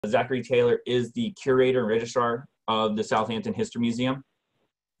Zachary Taylor is the curator and registrar of the Southampton History Museum.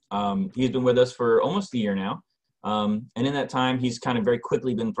 He's been with us for almost a year now. And in that time, he's kind of very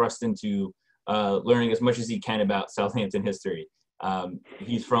quickly been thrust into learning as much as he can about Southampton history.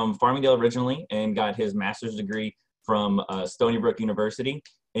 He's from Farmingdale originally and got his master's degree from Stony Brook University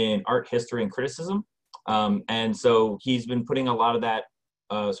in art history and criticism. And so he's been putting a lot of that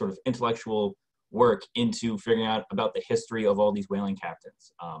sort of intellectual work into figuring out about the history of all these whaling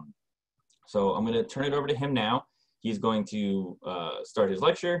captains. So I'm going to turn it over to him now. He's going to start his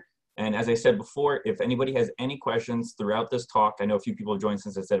lecture. And as I said before, if anybody has any questions throughout this talk, I know a few people have joined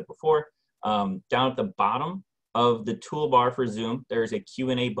since I said it before, down at the bottom of the toolbar for Zoom, there's a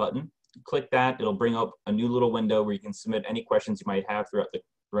Q&A button. Click that, it'll bring up a new little window where you can submit any questions you might have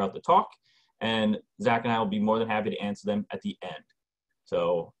throughout the talk. And Zach and I will be more than happy to answer them at the end.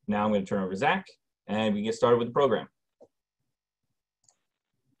 So now I'm going to turn over to Zach, and we can get started with the program.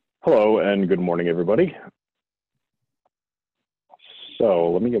 Hello, and good morning, everybody.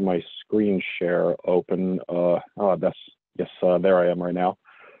 So let me get my screen share open. There I am right now.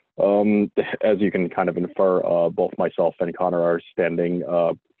 As you can kind of infer, both myself and Connor are standing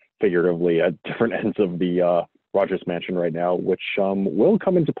figuratively at different ends of the Rogers Mansion right now, which will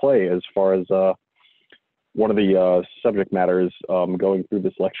come into play as far as one of the subject matters going through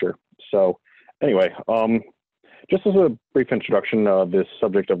this lecture. So anyway, just as a brief introduction, this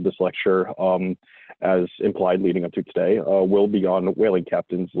subject of this lecture, as implied leading up to today, will be on whaling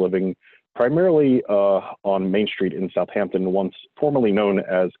captains living primarily on Main Street in Southampton, once formerly known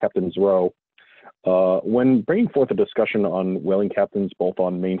as Captain's Row. When bringing forth a discussion on whaling captains both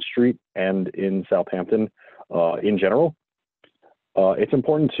on Main Street and in Southampton in general, it's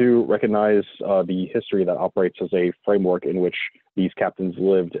important to recognize the history that operates as a framework in which these captains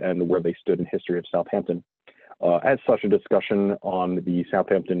lived and where they stood in history of Southampton. As such, a discussion on the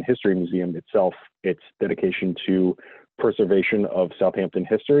Southampton History Museum itself, its dedication to preservation of Southampton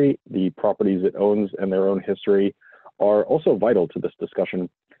history, the properties it owns and their own history are also vital to this discussion,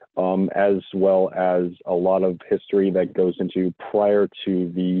 as well as a lot of history that goes into prior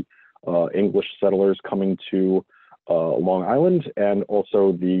to the English settlers coming to Long Island, and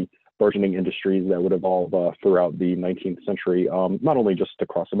also the burgeoning industries that would evolve throughout the 19th century, not only just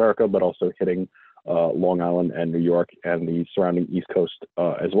across America, but also hitting Long Island and New York and the surrounding East Coast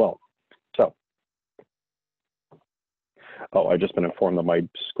as well. So, I've just been informed that my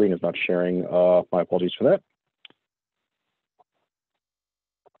screen is not sharing. My apologies for that.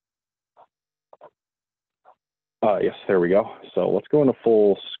 Yes, there we go. So let's go into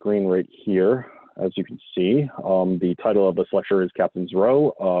full screen right here. As you can see, the title of this lecture is Captain's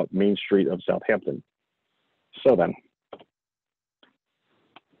Row, Main Street of Southampton. So then,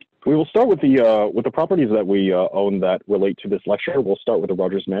 we will start with the properties that we own that relate to this lecture. We'll start with the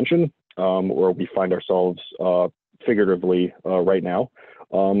Rogers Mansion, where we find ourselves figuratively right now.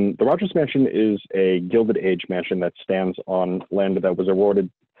 The Rogers Mansion is a Gilded Age mansion that stands on land that was awarded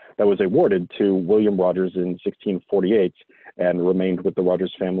to William Rogers in 1648 and remained with the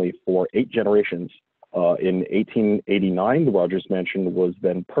Rogers family for 8 generations. In 1889, the Rogers Mansion was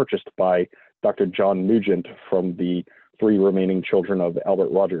then purchased by Dr. John Nugent from the 3 remaining children of Albert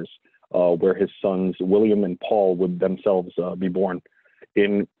Rogers, where his sons William and Paul would themselves be born.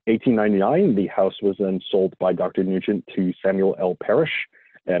 In 1899, the house was then sold by Dr. Nugent to Samuel L. Parrish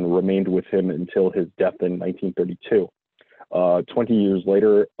and remained with him until his death in 1932. 20 years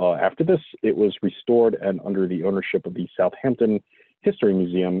later, after this, it was restored and under the ownership of the Southampton History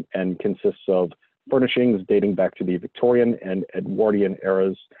Museum, and consists of furnishings dating back to the Victorian and Edwardian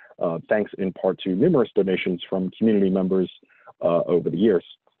eras, thanks in part to numerous donations from community members over the years.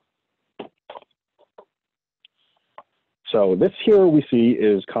 So this here we see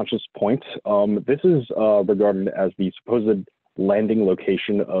is Conscious Point. This is regarded as the supposed landing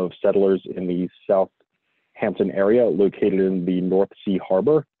location of settlers in the Southampton area, located in the North Sea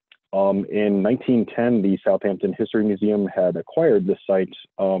Harbor. In 1910, the Southampton History Museum had acquired this site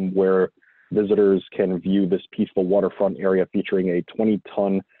where visitors can view this peaceful waterfront area featuring a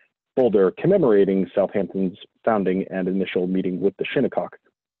 20-ton boulder commemorating Southampton's founding and initial meeting with the Shinnecock,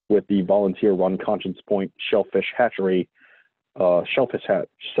 with the volunteer-run Conscience Point Shellfish Hatchery, shellfish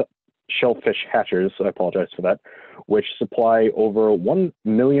hatchers, I apologize for that, which supply over 1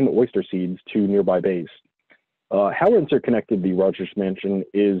 million oyster seeds to nearby bays. How interconnected the Rogers Mansion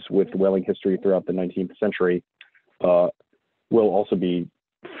is with whaling history throughout the 19th century will also be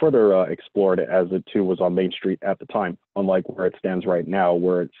further explored, as it too was on Main Street at the time, unlike where it stands right now,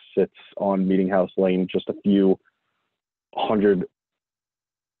 where it sits on Meeting House Lane, just a few hundred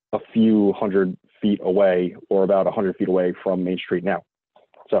feet away, or about 100 feet away from Main Street now.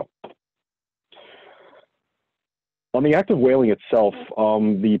 So On the act of whaling itself,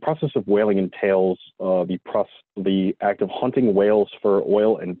 the process of whaling entails the act of hunting whales for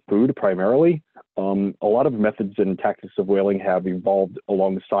oil and food primarily. A lot of methods and tactics of whaling have evolved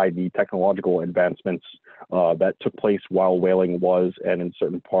alongside the technological advancements that took place while whaling was, and in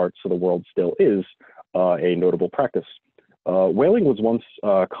certain parts of the world still is, a notable practice. Whaling was once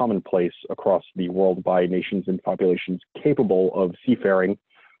commonplace across the world by nations and populations capable of seafaring,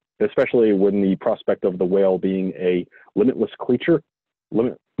 especially when the prospect of the whale being a limitless creature, as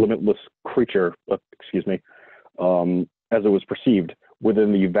it was perceived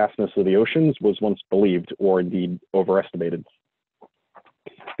within the vastness of the oceans, was once believed or indeed overestimated.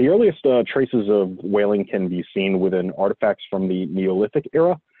 The earliest traces of whaling can be seen within artifacts from the Neolithic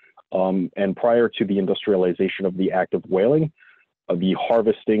era, and prior to the industrialization of the act of whaling. The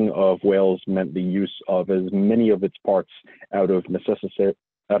harvesting of whales meant the use of as many of its parts out of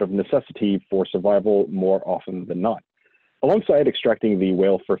necessity for survival more often than not. Alongside extracting the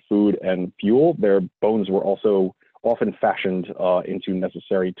whale for food and fuel, their bones were also often fashioned into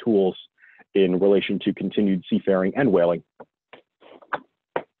necessary tools in relation to continued seafaring and whaling.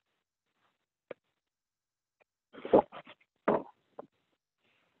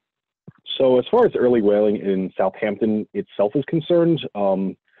 So as far as early whaling in Southampton itself is concerned,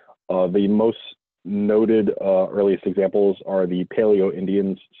 the most noted earliest examples are the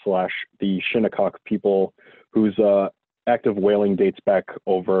Paleo-Indians / the Shinnecock people, whose active whaling dates back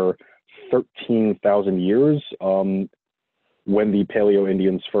over 13,000 years when the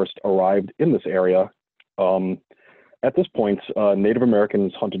Paleo-Indians first arrived in this area. At this point, Native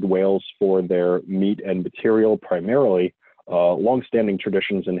Americans hunted whales for their meat and material primarily. Longstanding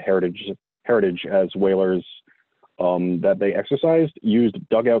traditions and heritage as whalers that they exercised used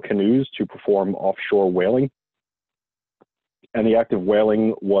dugout canoes to perform offshore whaling. And the act of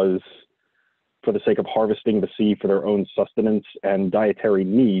whaling was for the sake of harvesting the sea for their own sustenance and dietary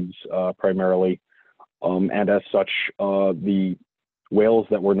needs primarily. And as such, the whales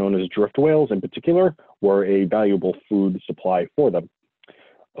that were known as drift whales in particular were a valuable food supply for them.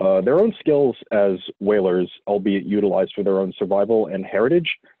 Their own skills as whalers, albeit utilized for their own survival and heritage,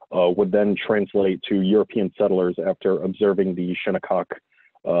 would then translate to European settlers after observing the Shinnecock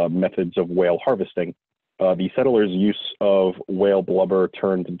methods of whale harvesting. The settlers' use of whale blubber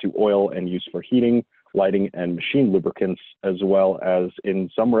turned into oil and used for heating, lighting, and machine lubricants, as well as, in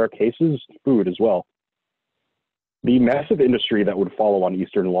some rare cases, food as well. The massive industry that would follow on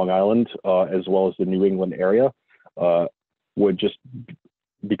eastern Long Island, as well as the New England area, would just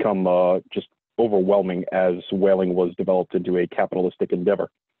become just overwhelming as whaling was developed into a capitalistic endeavor.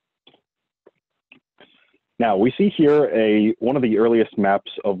 Now, we see here one of the earliest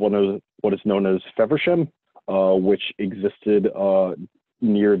maps of what is known as Feversham, which existed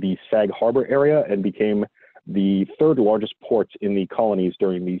near the Sag Harbor area and became the third largest port in the colonies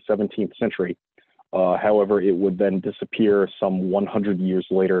during the 17th century. However, it would then disappear some 100 years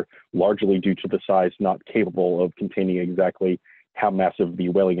later, largely due to the size not capable of containing exactly how massive the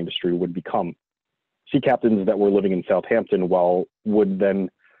whaling industry would become. Sea captains that were living in Southampton would then,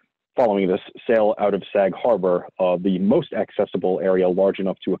 following this, sail out of Sag Harbor, the most accessible area large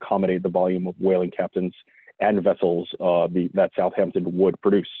enough to accommodate the volume of whaling captains and vessels that Southampton would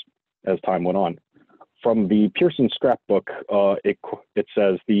produce as time went on. From the Pearson scrapbook, it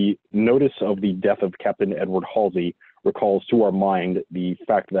says, "The notice of the death of Captain Edward Halsey recalls to our mind the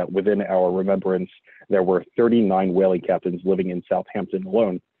fact that within our remembrance there were 39 whaling captains living in Southampton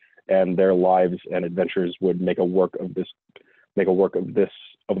alone, and their lives and adventures would make a work of the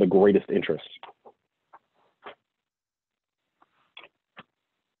greatest interest."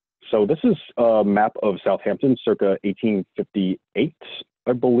 So this is a map of Southampton circa 1858,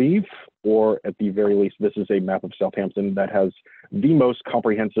 I believe, or at the very least, this is a map of Southampton that has the most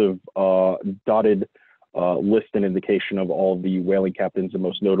comprehensive dotted list and indication of all the whaling captains and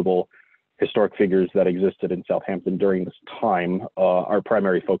most notable historic figures that existed in Southampton during this time. Our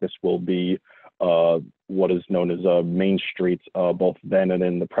primary focus will be what is known as Main Street, both then and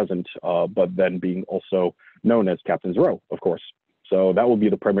in the present, but then being also known as Captain's Row, of course. So that will be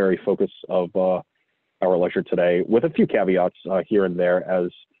the primary focus of our lecture today, with a few caveats here and there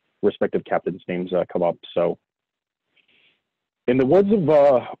as respective captains' names come up. So in the words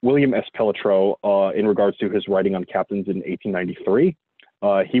of William S. Pelletreau, in regards to his writing on captains in 1893,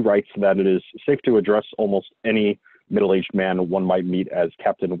 he writes that it is safe to address almost any middle-aged man one might meet as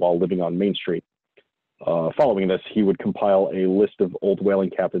captain while living on Main Street. Following this, he would compile a list of old whaling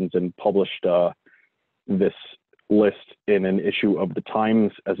captains and published this list in an issue of the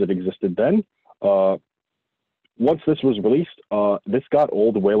Times as it existed then. Once this was released, this got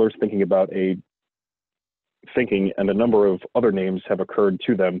old whalers thinking about a thinking, and a number of other names have occurred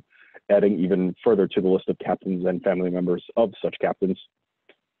to them, adding even further to the list of captains and family members of such captains.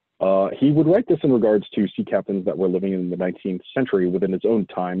 He would write this in regards to sea captains that were living in the 19th century within his own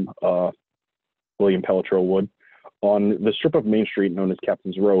time, William Pelletreau would, on the strip of Main Street known as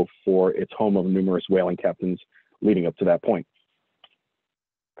Captain's Row for its home of numerous whaling captains leading up to that point.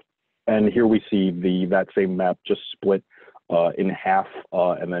 And here we see that same map just split in half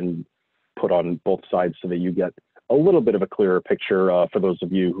and then put on both sides so that you get a little bit of a clearer picture for those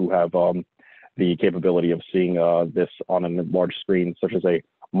of you who have the capability of seeing this on a large screen, such as a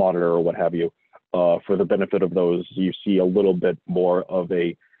monitor or what have you. For the benefit of those, you see a little bit more of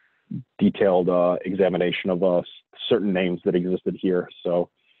a detailed examination of certain names that existed here. So,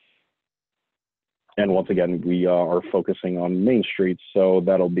 and once again, we are focusing on Main Street, so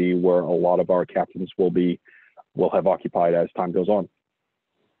that'll be where a lot of our captains will have occupied as time goes on.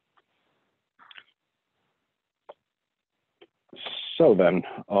 So then,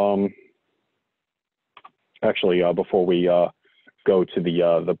 actually, before we go to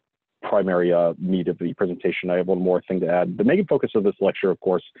the primary meat of the presentation, I have one more thing to add. The main focus of this lecture, of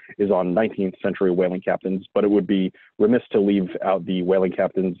course, is on 19th century whaling captains, but it would be remiss to leave out the whaling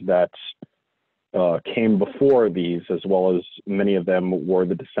captains that came before these, as well as many of them were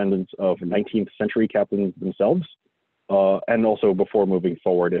the descendants of 19th century captains themselves. And also before moving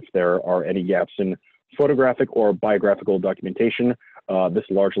forward, if there are any gaps in photographic or biographical documentation, this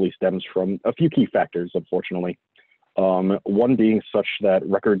largely stems from a few key factors, unfortunately. One being such that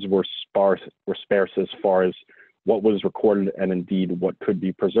records were sparse as far as what was recorded and indeed what could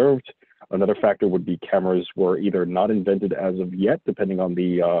be preserved. Another factor would be cameras were either not invented as of yet, depending on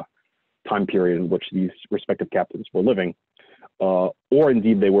the time period in which these respective captains were living, or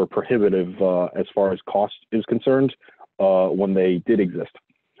indeed they were prohibitive as far as cost is concerned when they did exist.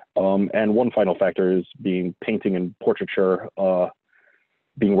 And one final factor is being painting and portraiture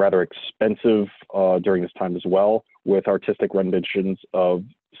being rather expensive during this time as well, with artistic renditions of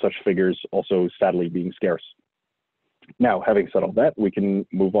such figures also sadly being scarce. Now, having said all that, we can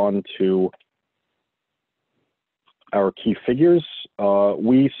move on to our key figures.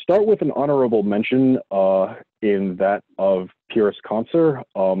 We start with an honorable mention in that of Pyrrhus Concer,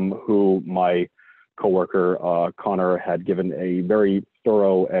 who my coworker Connor had given a very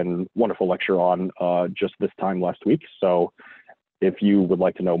thorough and wonderful lecture on just this time last week. So if you would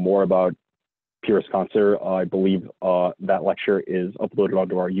like to know more about Pyrrhus Concer, I believe that lecture is uploaded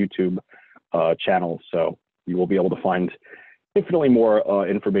onto our YouTube channel. So you will be able to find infinitely more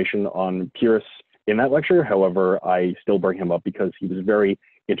information on Pyrrhus in that lecture. However, I still bring him up because he was very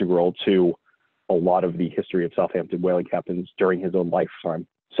integral to a lot of the history of Southampton whaling captains during his own lifetime.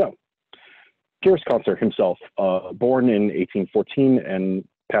 So, Pyrrhus Concer himself, born in 1814 and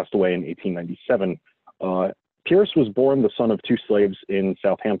passed away in 1897. Pyrrhus was born the son of two slaves in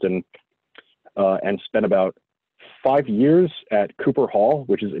Southampton and spent about 5 years at Cooper Hall,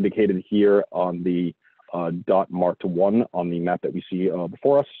 which is indicated here on the dot marked 1 on the map that we see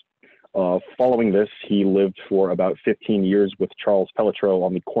before us. Following this, he lived for about 15 years with Charles Pelletreau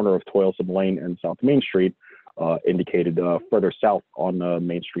on the corner of Toilsome Lane and South Main Street, indicated further south on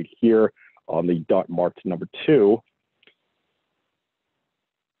Main Street here on the dot marked number 2.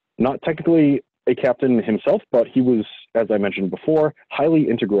 Not technically a captain himself, but he was, as I mentioned before, highly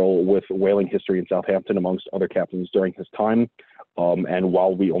integral with whaling history in Southampton amongst other captains during his time. And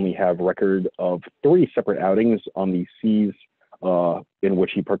while we only have record of 3 separate outings on the seas in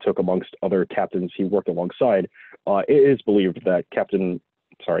which he partook amongst other captains he worked alongside, it is believed that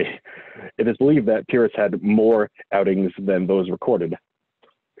Pyrrhus had more outings than those recorded.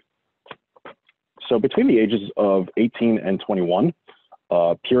 So between the ages of 18 and 21,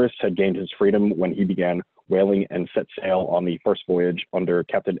 Pyrrhus had gained his freedom when he began whaling and set sail on the first voyage under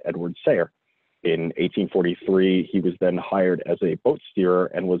Captain Edward Sayer. In 1843, he was then hired as a boat steerer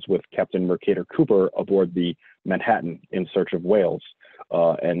and was with Captain Mercator Cooper aboard the Manhattan in search of whales.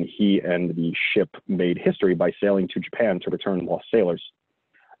 And he and the ship made history by sailing to Japan to return lost sailors.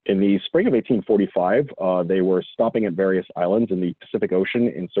 In the spring of 1845, they were stopping at various islands in the Pacific Ocean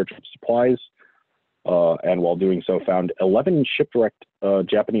in search of supplies, and while doing so found 11 shipwrecked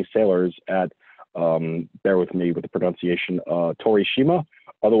Japanese sailors at, bear with me with the pronunciation, Torishima,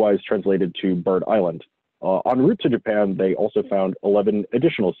 otherwise translated to Bird Island. En route to Japan, they also found 11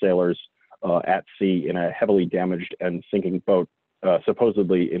 additional sailors at sea in a heavily damaged and sinking boat,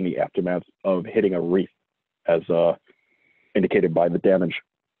 supposedly in the aftermath of hitting a reef, as indicated by the damage.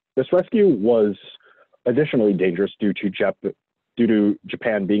 This rescue was additionally dangerous due to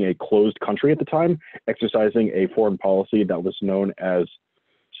Japan being a closed country at the time, exercising a foreign policy that was known as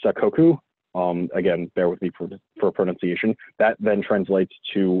Sakoku, Again, bear with me for pronunciation. That then translates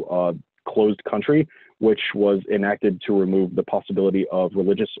to closed country, which was enacted to remove the possibility of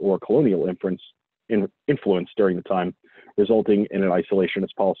religious or colonial influence during the time, resulting in an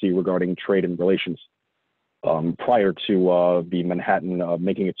isolationist policy regarding trade and relations. Prior to the Manhattan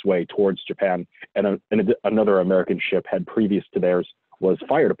making its way towards Japan, and another American ship had previous to theirs was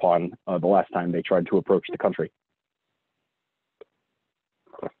fired upon the last time they tried to approach the country.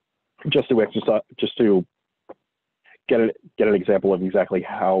 Just to get an example of exactly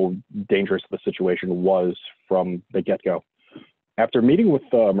how dangerous the situation was from the get-go. After meeting with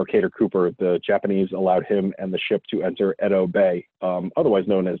Mercator Cooper, the Japanese allowed him and the ship to enter Edo Bay, otherwise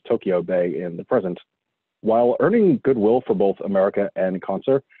known as Tokyo Bay in the present. While earning goodwill for both America and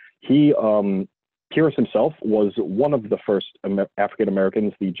Consor, Pierce himself was one of the first African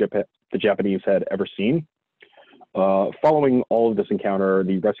Americans the Japanese had ever seen. Following all of this encounter,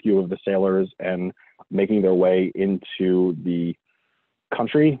 the rescue of the sailors and making their way into the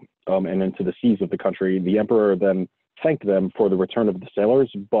country and into the seas of the country, the emperor then thanked them for the return of the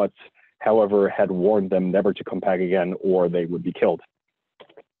sailors, but however had warned them never to come back again or they would be killed.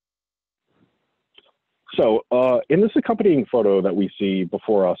 So in this accompanying photo that we see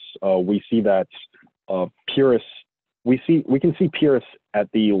before us, we see that Pierce, we can see Pierce at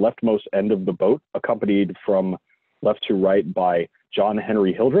the leftmost end of the boat, accompanied from left to right by John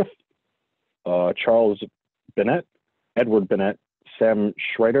Henry Hildreth, Charles Bennett, Edward Bennett, Sam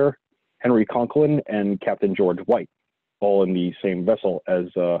Schrader, Henry Conklin, and Captain George White, all in the same vessel as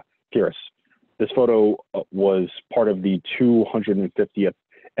Pierce. This photo was part of the 250th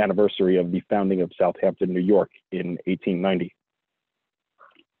anniversary of the founding of Southampton, New York in 1890.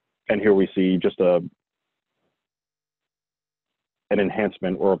 And here we see just an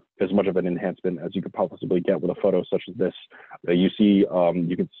enhancement, or as much of an enhancement as you could possibly get with a photo such as this. You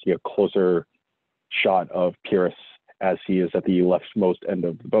can see a closer shot of Pierce as he is at the leftmost end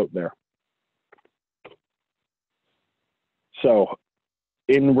of the boat there. So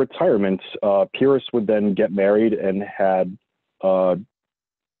in retirement, Pierce would then get married and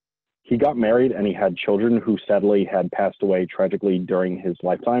he got married and he had children who sadly had passed away tragically during his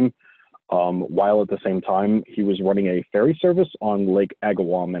lifetime, while at the same time he was running a ferry service on Lake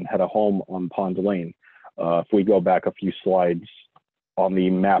Agawam and had a home on Pond Lane. If we go back a few slides on the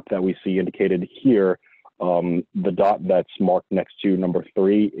map that we see indicated here, the dot that's marked next to number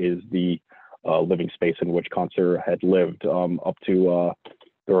 3 is the living space in which Consor had lived up to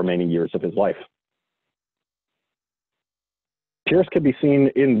the remaining years of his life. Pierce can be seen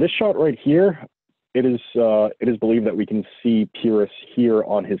in this shot right here. It is believed that we can see Pierce here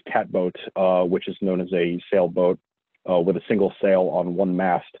on his catboat, which is known as a sailboat with a single sail on one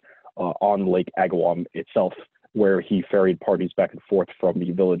mast on Lake Agawam itself, where he ferried parties back and forth from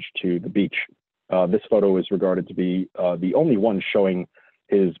the village to the beach. This photo is regarded to be the only one showing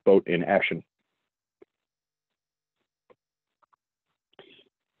his boat in action.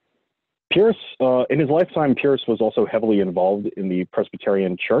 Pierce, in his lifetime, Pierce was also heavily involved in the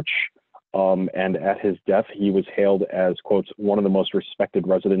Presbyterian Church, and at his death, he was hailed as, quote, one of the most respected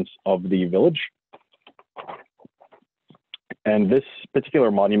residents of the village. And this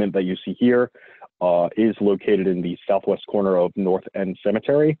particular monument that you see here is located in the southwest corner of North End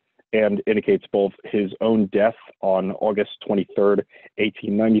Cemetery and indicates both his own death on August 23rd,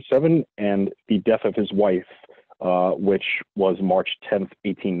 1897, and the death of his wife, which was March 10th,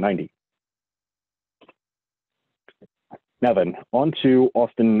 1890. Now then, on to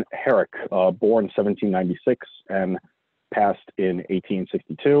Austin Herrick, born 1796 and passed in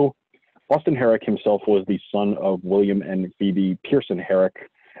 1862. Austin Herrick himself was the son of William and Phoebe Pearson Herrick,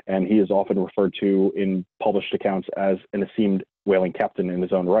 and he is often referred to in published accounts as an esteemed whaling captain in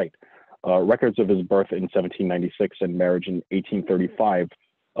his own right. Records of his birth in 1796 and marriage in 1835,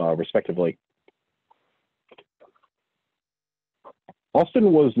 respectively.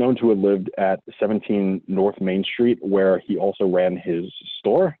 Austin was known to have lived at 17 North Main Street, where he also ran his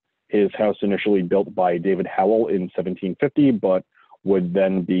store. His house initially built by David Howell in 1750, but would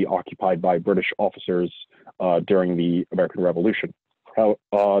then be occupied by British officers during the American Revolution.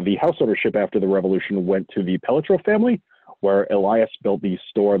 The house ownership after the Revolution went to the Pelletreau family, where Elias built the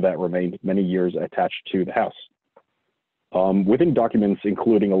store that remained many years attached to the house. Within documents,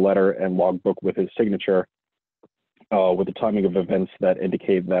 including a letter and logbook with his signature, with the timing of events that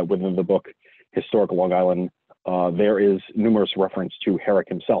indicate that within the book, Historic Long Island, there is numerous reference to Herrick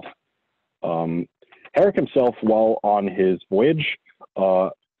himself. Herrick himself, while on his voyage,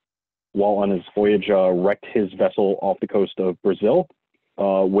 wrecked his vessel off the coast of Brazil,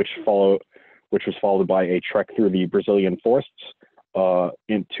 which was followed by a trek through the Brazilian forests.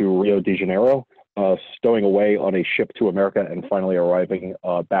 into Rio de Janeiro, stowing away on a ship to America, and finally arriving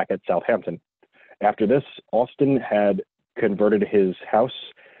back at Southampton. After this, Austen had converted his house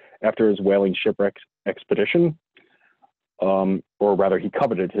after his whaling shipwreck expedition, or rather, he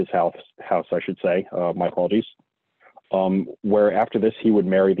coveted his house, I should say. My apologies. Where after this, he would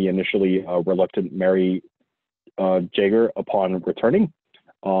marry the initially reluctant Mary Jaeger upon returning.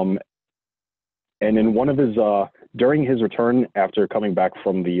 And in one of his, during his return after coming back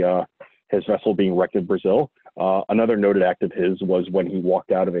from the his vessel being wrecked in Brazil, another noted act of his was when he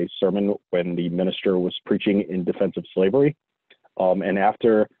walked out of a sermon when the minister was preaching in defense of slavery. And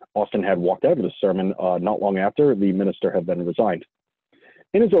after Austen had walked out of the sermon, not long after, the minister had then resigned.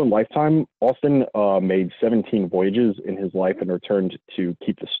 In his own lifetime, Austen made 17 voyages in his life and returned to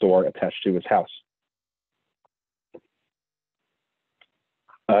keep the store attached to his house.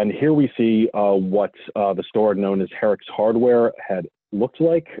 And here we see what the store known as Herrick's Hardware had looked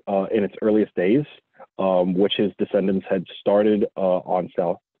like in its earliest days, which his descendants had started on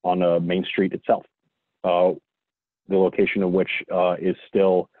Main Street itself, the location of which is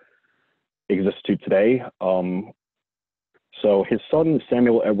still exists to today. So his son,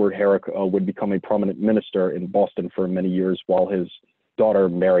 Samuel Edward Herrick, would become a prominent minister in Boston for many years, while his daughter,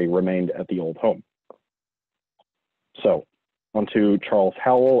 Mary, remained at the old home. So, on to Charles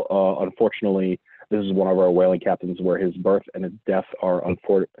Howell. Unfortunately, this is one of our whaling captains where his birth and his death are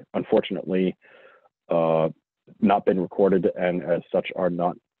unfortunately not been recorded, and as such are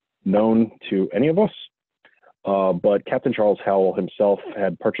not known to any of us. But Captain Charles Howell himself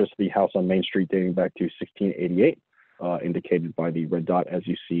had purchased the house on Main Street dating back to 1688. Indicated by the red dot as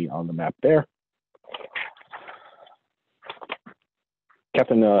you see on the map there.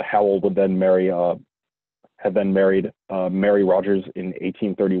 Captain Howell would then had then married Mary Rogers in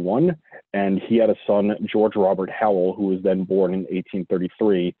 1831, and he had a son, George Robert Howell, who was then born in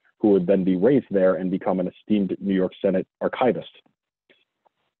 1833, who would then be raised there and become an esteemed New York Senate archivist.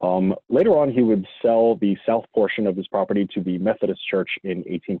 Later on, he would sell the south portion of his property to the Methodist Church in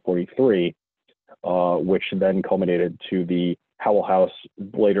 1843, which then culminated to the Howell House,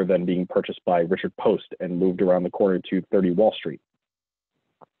 later then being purchased by Richard Post and moved around the corner to 30 Wall Street.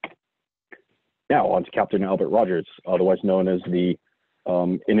 Now on to Captain Albert Rogers, otherwise known as the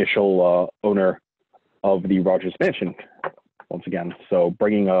initial owner of the Rogers Mansion, once again. So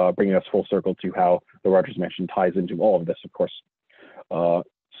bringing us full circle to how the Rogers Mansion ties into all of this, of course. I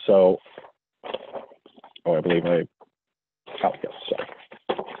believe yes, sorry.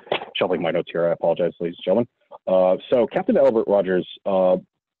 Shuffling my notes here, I apologize, ladies and gentlemen. So Captain Albert Rogers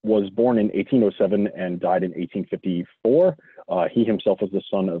was born in 1807 and died in 1854. He himself was the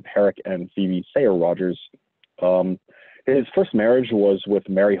son of Herrick and Phoebe Sayer Rogers. His first marriage was with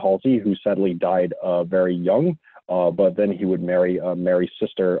Mary Halsey, who sadly died very young, but then he would marry Mary's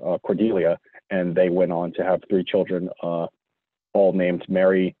sister, Cordelia, and they went on to have 3 children, all named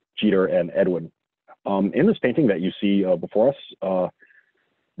Mary, Jeter, and Edwin. In this painting that you see before us,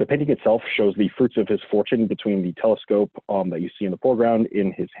 the painting itself shows the fruits of his fortune between the telescope that you see in the foreground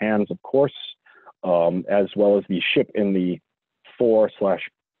in his hands, of course, as well as the ship in the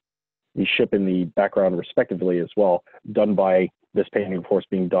the ship in the background, respectively, as well, done by this painting, of course,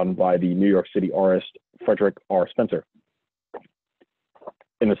 being done by the New York City artist Frederick R. Spencer.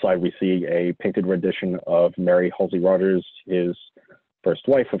 In the side, we see a painted rendition of Mary Halsey Rogers, his first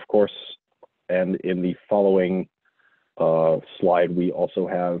wife, of course, and in the following slide, we also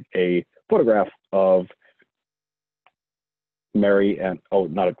have a photograph of Mary and,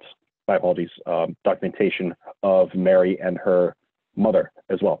 my apologies, documentation of Mary and her mother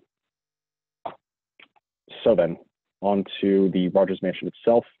as well. So then, on to the Rogers Mansion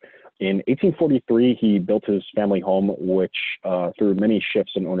itself. In 1843, he built his family home, which through many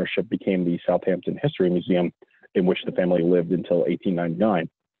shifts in ownership became the Southampton History Museum, in which the family lived until 1899.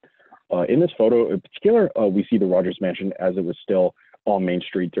 In this photo in particular, we see the Rogers Mansion as it was still on Main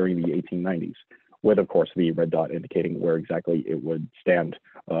Street during the 1890s, with, of course, the red dot indicating where exactly it would stand,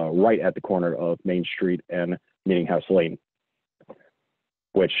 right at the corner of Main Street and Meeting House Lane,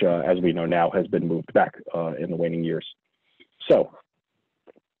 which, as we know now, has been moved back in the waning years. So,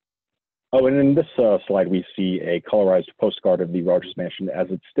 and in this slide, we see a colorized postcard of the Rogers Mansion as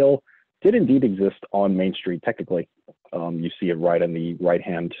it still did indeed exist on Main Street, technically. You see it right on the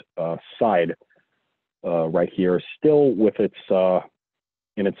right-hand side, right here, still with its,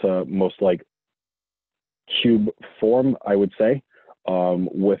 in its most like cube form, I would say.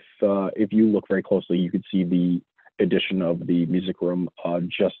 With, if you look very closely, you could see the addition of the music room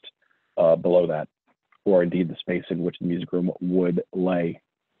just below that, or indeed the space in which the music room would lay.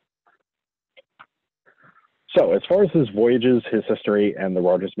 So, as far as his voyages, his history, and the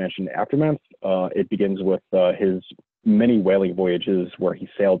Rogers Mansion aftermath, it begins with his many whaling voyages where he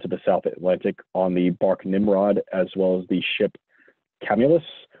sailed to the South Atlantic on the bark Nimrod as well as the ship Camulus.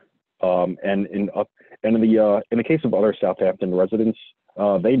 In the case of other Southampton residents,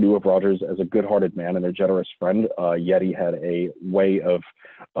 they knew of Rogers as a good-hearted man and a generous friend. Yet he had a way of,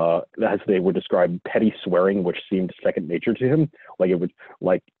 as they would describe, petty swearing, which seemed second nature to him.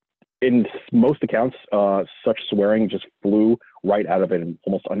 In most accounts, such swearing just flew right out of it,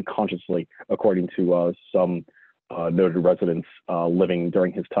 almost unconsciously, according to some noted residents living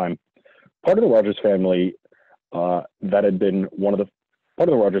during his time. Part of the Rogers family had been one of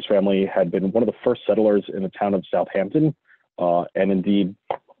the first settlers in the town of Southampton, and indeed,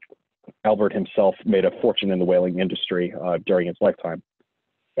 Albert himself made a fortune in the whaling industry during his lifetime.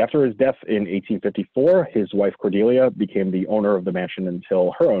 After his death in 1854, his wife Cordelia became the owner of the mansion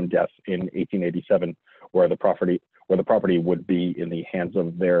until her own death in 1887, where the property would be in the hands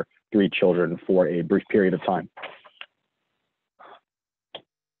of their 3 children for a brief period of time.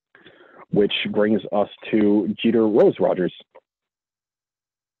 Which brings us to Jeter Rose Rogers,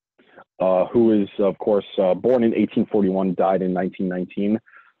 who is, of course, born in 1841, died in 1919.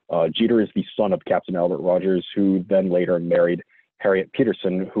 Jeter is the son of Captain Albert Rogers, who then later married Harriet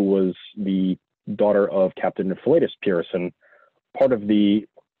Peterson, who was the daughter of Captain Philetus Pearson.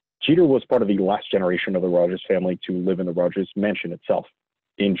 Jeter was part of the last generation of the Rogers family to live in the Rogers Mansion itself.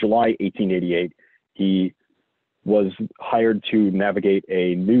 In July 1888, he was hired to navigate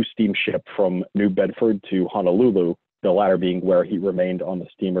a new steamship from New Bedford to Honolulu, the latter being where he remained on the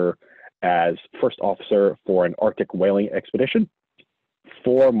steamer as first officer for an Arctic whaling expedition.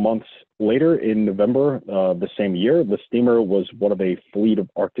 4 months later, in November the same year, the steamer was one of a fleet of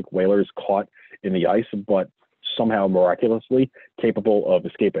Arctic whalers caught in the ice, but somehow miraculously capable of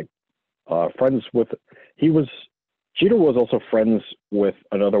escaping. Jeter was also friends with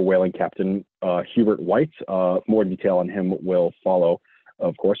another whaling captain, Hubert White. More detail on him will follow,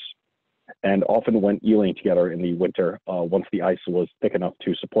 of course, and often went eeling together in the winter once the ice was thick enough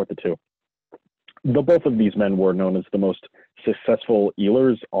to support the two. Though both of these men were known as the most successful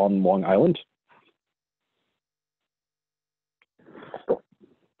eelers on Long Island.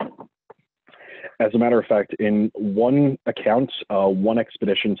 As a matter of fact, in one account, one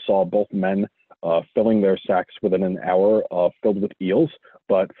expedition saw both men filling their sacks within an hour filled with eels,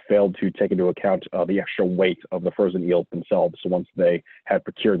 but failed to take into account the extra weight of the frozen eels themselves once they had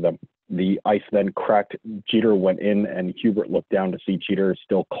procured them. The ice then cracked. Jeter went in, and Hubert looked down to see Jeter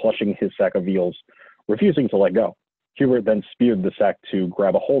still clutching his sack of eels, refusing to let go. Hubert then speared the sack to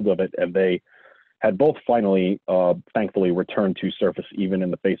grab a hold of it, and they had both finally, thankfully, returned to surface, even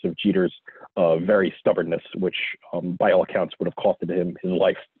in the face of Jeter's very stubbornness, which, by all accounts, would have costed him his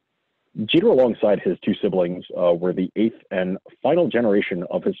life. Jeter, alongside his 2 siblings, were the 8th and final generation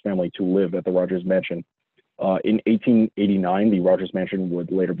of his family to live at the Rogers Mansion. In 1889, the Rogers Mansion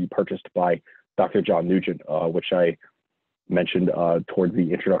would later be purchased by Dr. John Nugent, which I mentioned towards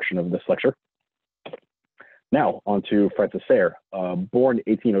the introduction of this lecture. Now, on to Francis Sayre, born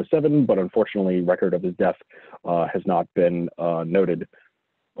 1807, but unfortunately, record of his death has not been noted,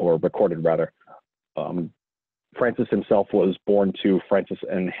 or recorded rather. Francis himself was born to Francis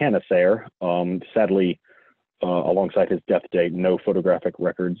and Hannah Sayre. Sadly, alongside his death date, no photographic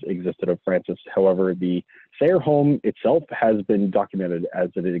records existed of Francis. However, the Sayre home itself has been documented as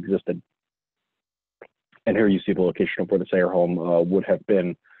it existed. And here you see the location of where the Sayre home would have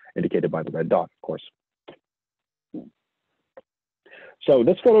been, indicated by the red dot, of course. So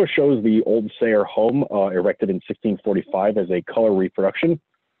this photo shows the old Sayre home erected in 1645 as a color reproduction,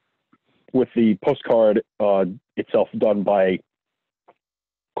 with the postcard itself done by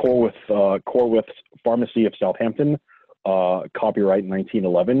Corwith's Pharmacy of Southampton, copyright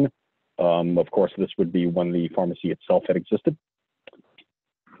 1911. Of course, this would be when the pharmacy itself had existed.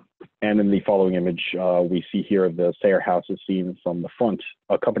 And in the following image, we see here the Sayre house is seen from the front,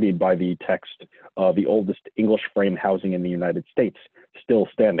 accompanied by the text, the oldest English frame housing in the United States, still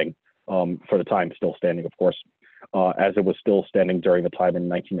standing, for the time still standing, of course, as it was still standing during the time in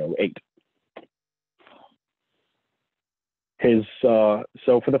 1908. So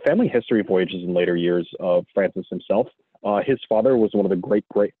for the family history voyages in later years of Francis himself, his father was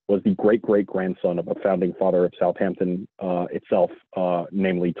the great-great-grandson of a founding father of Southampton itself,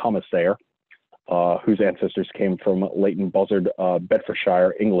 namely Thomas Sayre, whose ancestors came from Leighton Buzzard,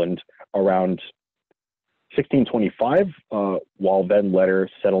 Bedfordshire, England, around 1625, while then later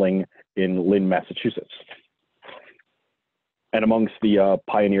settling in Lynn, Massachusetts. And amongst the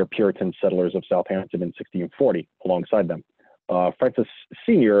pioneer Puritan settlers of Southampton in 1640, alongside them. Francis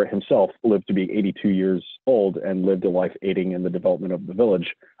Sr. himself lived to be 82 years old and lived a life aiding in the development of the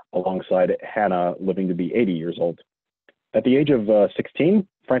village, alongside Hannah living to be 80 years old. At the age of 16,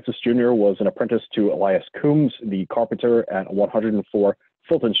 Francis Jr. was an apprentice to Elias Coombs, the carpenter at 104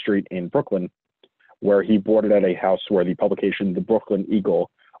 Fulton Street in Brooklyn, where he boarded at a house where the publication The Brooklyn Eagle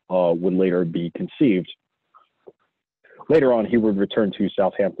would later be conceived. Later on, he would return to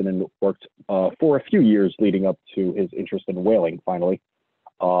Southampton and worked for a few years leading up to his interest in whaling, finally.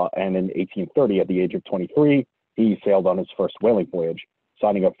 And in 1830, at the age of 23, he sailed on his first whaling voyage,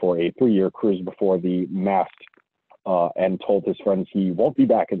 signing up for a 3-year cruise before the mast, and told his friends he won't be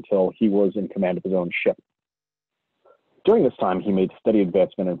back until he was in command of his own ship. During this time, he made steady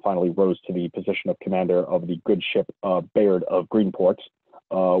advancement and finally rose to the position of commander of the good ship Bayard of Greenport,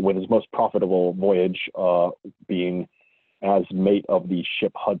 with his most profitable voyage being as mate of the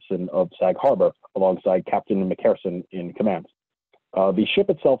ship Hudson of Sag Harbor, alongside Captain McCarson in command. The ship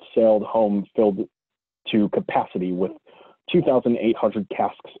itself sailed home filled to capacity with 2,800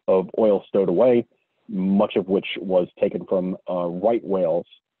 casks of oil stowed away, much of which was taken from right whales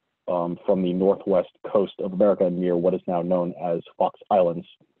from the northwest coast of America near what is now known as Fox Islands.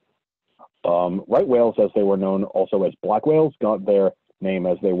 Right whales, as they were known also as black whales, got their name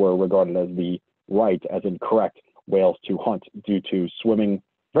as they were regarded as the right, as in correct, whales to hunt due to swimming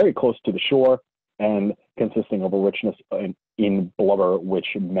very close to the shore and consisting of a richness in blubber, which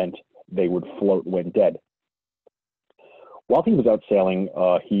meant they would float when dead. While he was out sailing,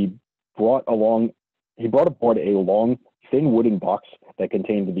 he brought aboard a long, thin wooden box that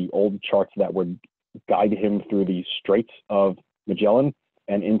contained the old charts that would guide him through the Straits of Magellan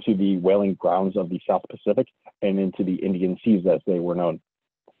and into the whaling grounds of the South Pacific and into the Indian Seas as they were known.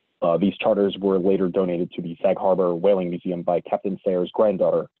 These charters were later donated to the Sag Harbor Whaling Museum by Captain Sayre's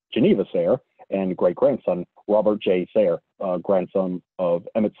granddaughter, Geneva Sayre, and great-grandson, Robert J. Sayre, grandson of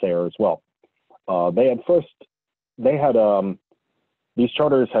Emmett Sayre as well. These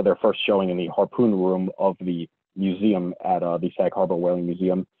charters had their first showing in the harpoon room of the museum at the Sag Harbor Whaling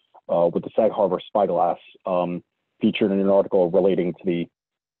Museum, with the Sag Harbor Spyglass featured in an article relating to the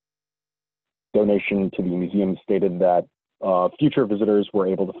donation to the museum stated that future visitors were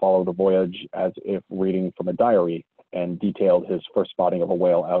able to follow the voyage as if reading from a diary, and detailed his first spotting of a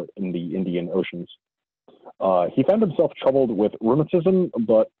whale out in the Indian Oceans. He found himself troubled with rheumatism,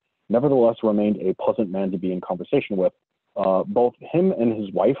 but nevertheless remained a pleasant man to be in conversation with. Both him and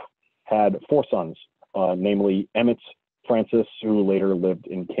his wife had 4 sons, namely Emmett Francis, who later lived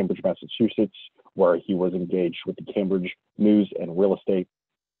in Cambridge, Massachusetts, where he was engaged with the Cambridge News and Real Estate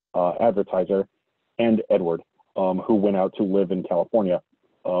Advertiser, and Edward, who went out to live in California,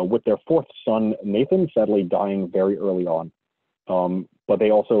 with their 4th son, Nathan, sadly dying very early on. But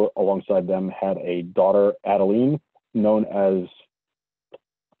they also, alongside them, had a daughter, Adeline, known as,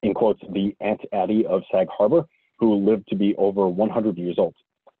 in quotes, the Aunt Addie of Sag Harbor, who lived to be over 100 years old.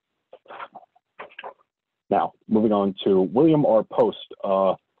 Now, moving on to William R. Post,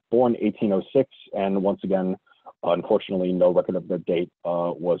 born 1806, and once again, unfortunately, no record of their date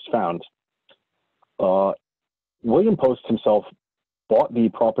was found. William Post himself bought the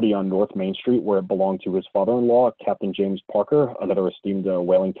property on North Main Street where it belonged to his father-in-law, Captain James Parker, another esteemed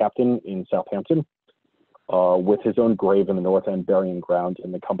whaling captain in Southampton, with his own grave in the North End burying ground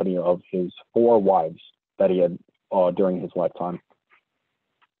in the company of his 4 wives that he had during his lifetime.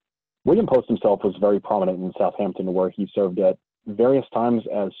 William Post himself was very prominent in Southampton, where he served at various times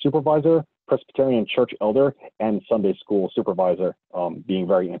as supervisor, Presbyterian church elder, and Sunday school supervisor, being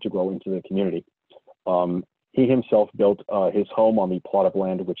very integral into the community. He himself built his home on the plot of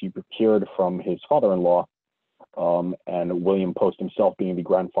land which he procured from his father-in-law, and William Post himself being the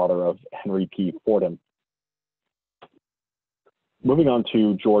grandfather of Henry P. Fordham. Moving on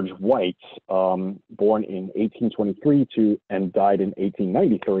to George White, born in 1823 and died in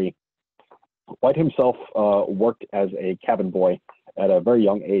 1893. White himself worked as a cabin boy at a very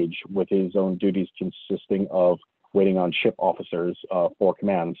young age, with his own duties consisting of waiting on ship officers for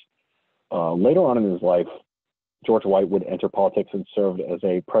commands. Later on in his life, George White would enter politics and served as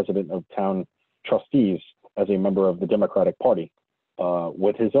a president of town trustees as a member of the Democratic Party,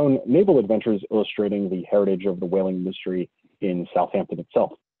 with his own naval adventures illustrating the heritage of the whaling industry in Southampton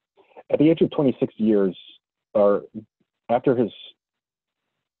itself. At the age of 26 years,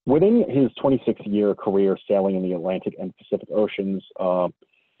 within his 26-year career sailing in the Atlantic and Pacific Oceans,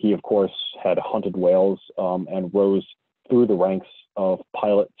 he, of course, had hunted whales and rose through the ranks of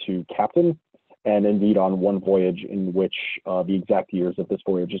pilot to captain. And indeed, on one voyage in which the exact years of this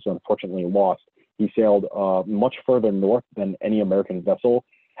voyage is unfortunately lost, he sailed much further north than any American vessel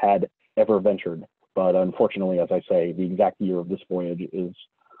had ever ventured, But unfortunately, as I say, the exact year of this voyage is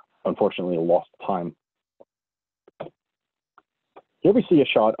unfortunately a lost time. Here we see a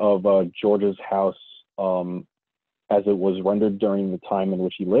shot of George's house as it was rendered during the time in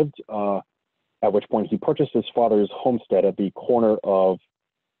which he lived, at which point he purchased his father's homestead at the corner of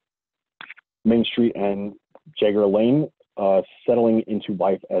Main Street and Jagger Lane, settling into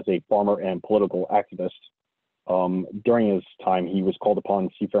life as a farmer and political activist. During his time, he was called upon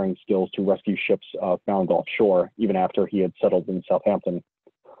seafaring skills to rescue ships found offshore, even after he had settled in Southampton.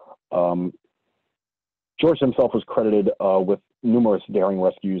 George himself was credited with numerous daring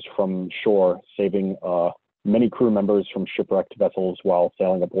rescues from shore, saving many crew members from shipwrecked vessels while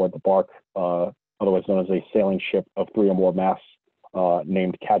sailing aboard the bark, otherwise known as a sailing ship of 3 or more masts,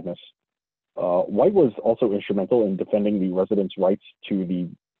 named Cadmus. White was also instrumental in defending the residents' rights to the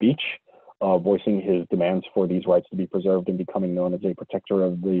beach, voicing his demands for these rights to be preserved and becoming known as a protector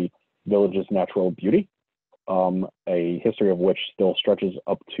of the village's natural beauty, a history of which still stretches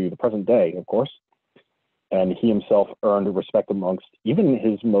up to the present day, of course. And he himself earned respect amongst even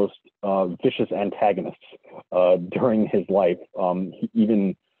his most vicious antagonists during his life.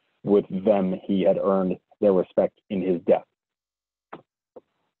 Even with them, he had earned their respect in his death.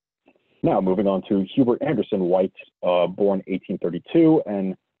 Now, moving on to Hubert Anderson White, born 1832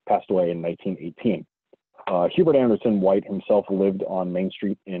 and passed away in 1918. Hubert Anderson White himself lived on Main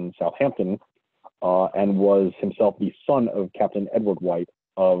Street in Southampton and was himself the son of Captain Edward White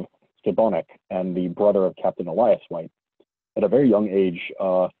of Siboney and the brother of Captain Elias White. At a very young age,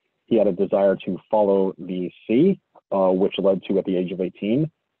 he had a desire to follow the sea, which led to, at the age of 18,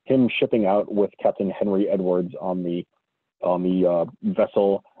 him shipping out with Captain Henry Edwards on the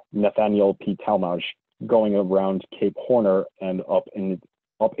vessel Nathaniel P. Talmadge, going around Cape Horner and up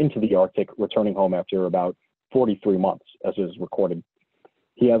into the Arctic, returning home after about 43 months, as is recorded.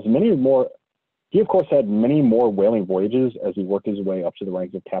 He of course had many more whaling voyages as he worked his way up to the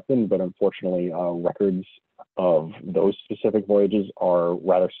ranks of captain, but unfortunately records of those specific voyages are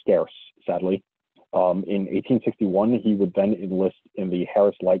rather scarce, sadly. In 1861, he would then enlist in the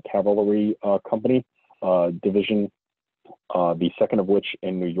Harris Light Cavalry Company division, the second of which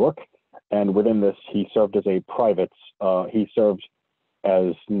in New York. And within this, he served as a private. He served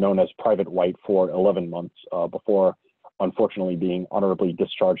as known as Private White for 11 months before unfortunately being honorably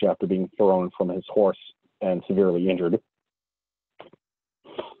discharged after being thrown from his horse and severely injured.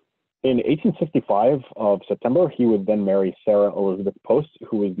 In 1865 of September, he would then marry Sarah Elizabeth Post,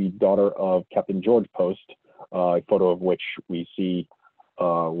 who was the daughter of Captain George Post, a photo of which we see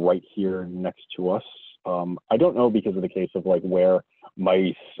right here next to us. I don't know, because of the case of like where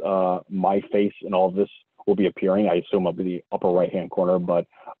my face and all of this will be appearing. I assume up in the upper right-hand corner, but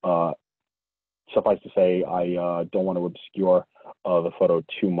suffice to say, I don't want to obscure the photo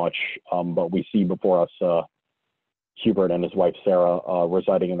too much. But we see before us Hubert and his wife Sarah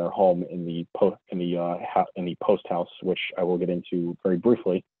residing in their home in the post house, which I will get into very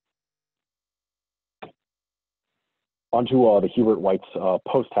briefly. Onto the Hubert White's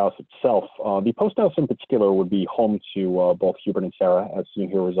post house itself. The post house in particular would be home to both Hubert and Sarah, as seen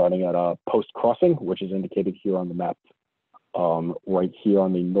here residing at Post Crossing, which is indicated here on the map, right here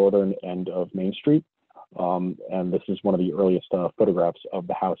on the northern end of Main Street. And this is one of the earliest photographs of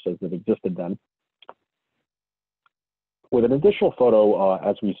the house as it existed then. With an additional photo,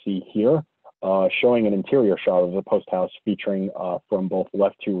 as we see here, showing an interior shot of the post house featuring from both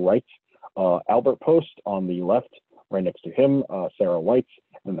left to right, Albert Post on the left, right next to him, Sarah White,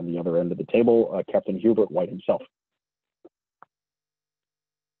 and then the other end of the table, Captain Hubert White himself.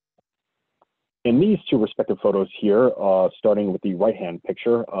 In these two respective photos here, starting with the right-hand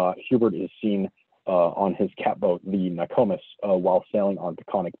picture, Hubert is seen on his catboat, the Nokomis, while sailing on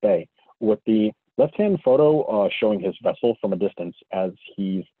Taconic Bay, with the left-hand photo showing his vessel from a distance as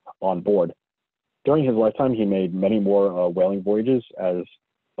he's on board. During his lifetime, he made many more whaling voyages, as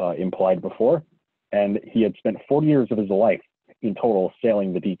implied before, and he had spent 40 years of his life in total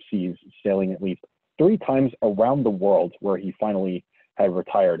sailing the deep seas, sailing at least 3 times around the world, where he finally had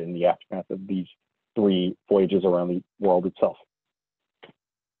retired in the aftermath of these 3 voyages around the world itself.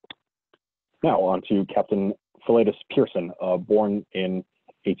 Now on to Captain Philetus Pearson, born in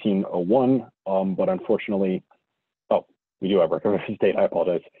 1801, but unfortunately, we do have record of his date, I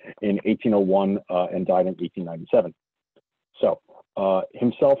apologize, in 1801 and died in 1897. So he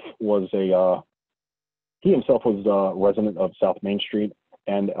himself was a resident of South Main Street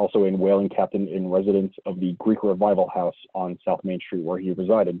and also a whaling captain in residence of the Greek Revival House on South Main Street, where he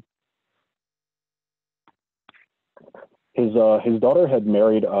resided. His daughter had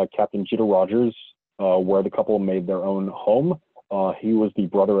married Captain Jeter Rogers, where the couple made their own home, He was the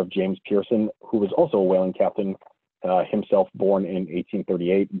brother of James Pearson, who was also a whaling captain, himself born in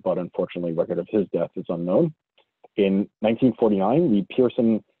 1838, but unfortunately record of his death is unknown. In 1949, the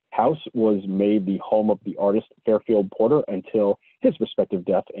Pearson house was made the home of the artist Fairfield Porter until his respective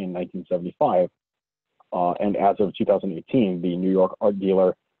death in 1975. And as of 2018, the New York art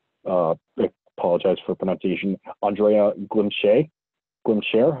dealer, I apologize for pronunciation, Andrea Glimcher,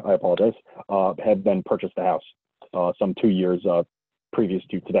 I apologize, had then purchased the house some 2 years previous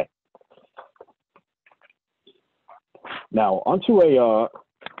to today. Now, onto a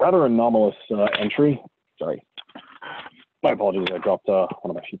rather anomalous entry. Sorry, my apologies, I dropped one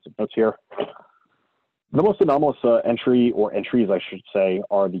of my sheets of notes here. The most anomalous entry, or entries I should say,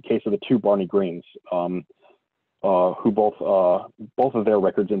 are the case of the two Barney Greens, who both of their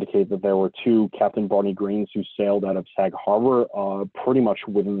records indicate that there were two Captain Barney Greens who sailed out of Sag Harbor pretty much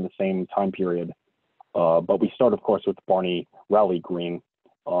within the same time period. But we start, of course, with Barney Raleigh Green.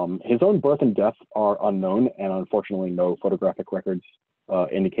 His own birth and death are unknown, and unfortunately no photographic records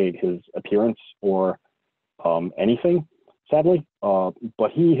indicate his appearance or anything, sadly.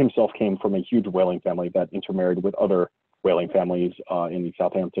 But he himself came from a huge whaling family that intermarried with other whaling families in the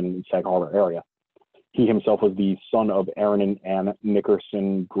Southampton and Sag Harbor area. He himself was the son of Aaron and Ann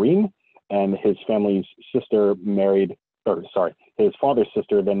Nickerson Green, and his family's sister married, or sorry, his father's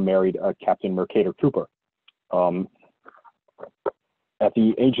sister then married Captain Mercator Cooper. At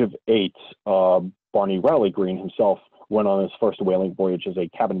the age of 8, Barney Raleigh Green himself went on his first whaling voyage as a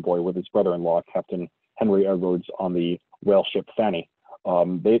cabin boy with his brother-in-law, Captain Henry Edwards, on the whale ship Fanny.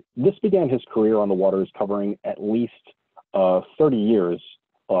 This began his career on the waters, covering at least 30 years,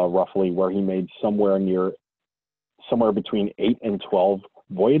 roughly, where he made somewhere between 8 and 12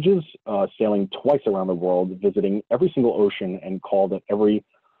 voyages, sailing twice around the world, visiting every single ocean, and called at every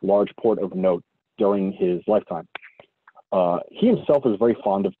large port of note during his lifetime. He himself was very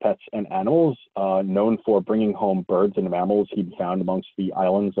fond of pets and animals, known for bringing home birds and mammals he'd found amongst the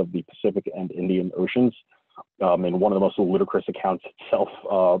islands of the Pacific and Indian Oceans. In one of the most ludicrous accounts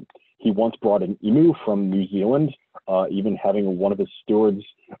itself, he once brought an emu from New Zealand, even having one of his stewards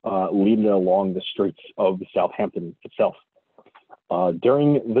lead it along the streets of Southampton itself.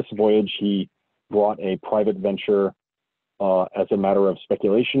 During this voyage, he brought a private venture as a matter of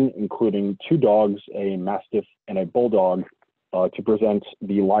speculation, including 2 dogs, a mastiff, and a bulldog, to present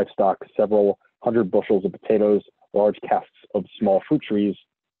the livestock several hundred bushels of potatoes, large casks of small fruit trees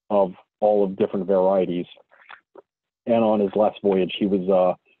of all of different varieties. And on his last voyage, he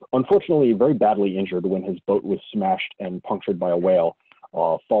was unfortunately very badly injured when his boat was smashed and punctured by a whale,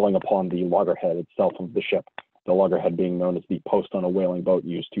 falling upon the loggerhead itself of the ship, the loggerhead being known as the post on a whaling boat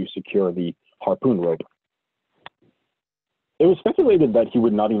used to secure the harpoon rope. It was speculated that he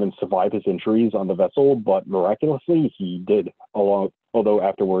would not even survive his injuries on the vessel, but miraculously he did, although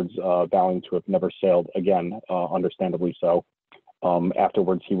afterwards vowing to have never sailed again, understandably so.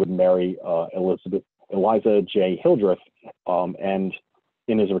 Afterwards, he would marry Eliza J. Hildreth, and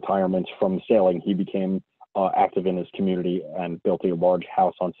in his retirement from sailing, he became active in his community and built a large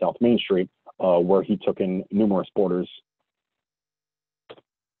house on South Main Street, where he took in numerous boarders.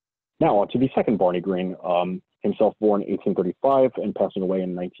 Now on to the second Barney Green, himself born 1835 and passing away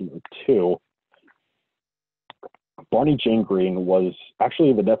in 1902. Barney Jane Green was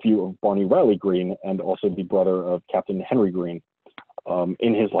actually the nephew of Barney Raleigh Green and also the brother of Captain Henry Green.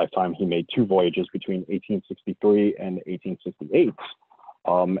 In his lifetime, he made 2 voyages between 1863 and 1868,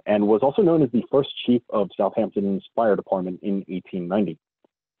 and was also known as the first chief of Southampton's fire department in 1890.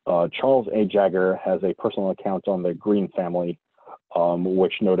 Charles A. Jagger has a personal account on the Green family,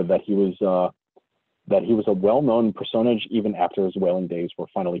 which noted that he was a well-known personage even after his whaling days were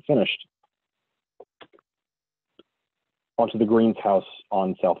finally finished. Onto the Green's house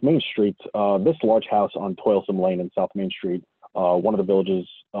on South Main Street. This large house on Toilsome Lane in South Main Street, one of the village's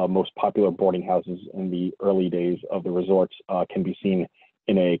most popular boarding houses in the early days of the resort, can be seen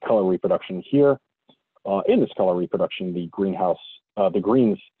in a color reproduction here. In this color reproduction, the Green's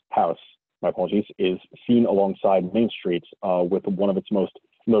house, my apologies, is seen alongside Main Street, with one of its most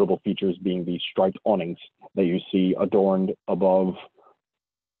notable features being the striped awnings that you see adorned above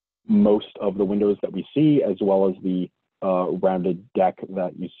most of the windows that we see, as well as the rounded deck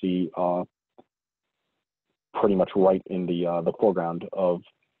that you see pretty much right in the foreground of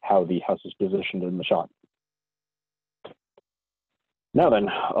how the house is positioned in the shot. Now then,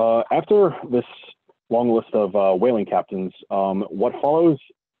 after this long list of whaling captains, what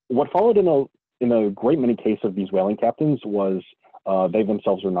followed in a great many cases of these whaling captains was they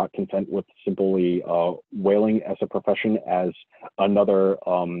themselves were not content with simply whaling as a profession as another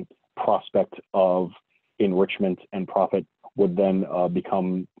prospect of enrichment and profit would then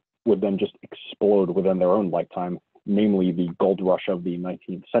just explode within their own lifetime, namely the gold rush of the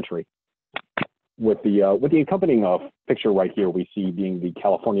 19th century. With the accompanying picture right here, we see being the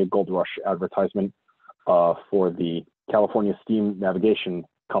California Gold Rush advertisement for the California Steam Navigation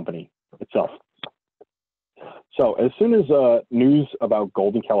Company itself. So as soon as news about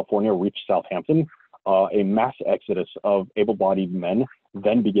gold in California reached Southampton, a mass exodus of able-bodied men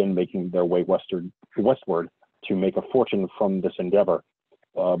then began making their way westward to make a fortune from this endeavor.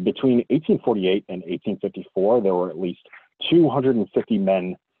 Between 1848 and 1854, there were at least 250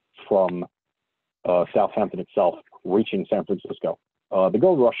 men from Southampton itself reaching San Francisco. The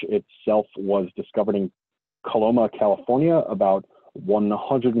gold rush itself was discovered in Coloma, California, about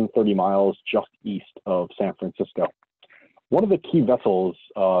 130 miles just east of San Francisco. One of the key vessels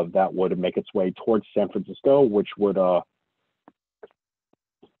that would make its way towards San Francisco, which would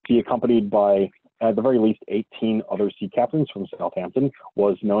be accompanied by, at the very least, 18 other sea captains from Southampton,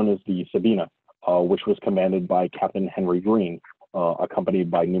 was known as the Sabina, which was commanded by Captain Henry Green, accompanied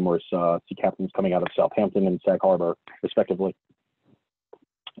by numerous sea captains coming out of Southampton and Sag Harbor, respectively.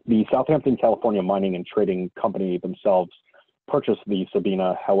 The Southampton, California Mining and Trading Company themselves purchased the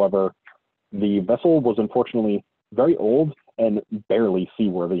Sabina. However, the vessel was unfortunately very old and barely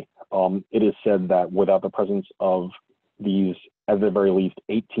seaworthy. It is said that without the presence of these, at the very least,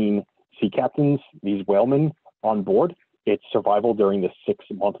 18 sea captains, these whalemen on board, its survival during the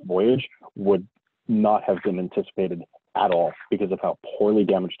 6-month voyage would not have been anticipated at all because of how poorly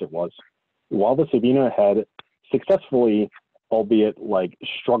damaged it was. While the Sabina had successfully, albeit like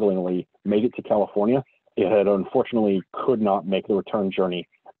strugglingly, made it to California, it had unfortunately could not make the return journey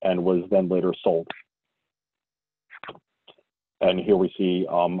and was then later sold. And here we see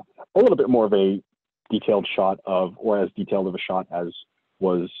a little bit more of a detailed shot of, or as detailed of a shot as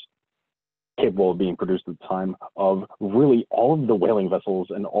was capable of being produced at the time, of really all of the whaling vessels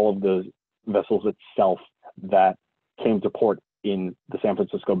and all of the vessels itself that came to port in the San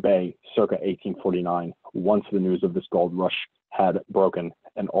Francisco Bay circa 1849, once the news of this gold rush had broken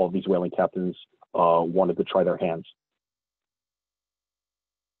and all of these whaling captains wanted to try their hands.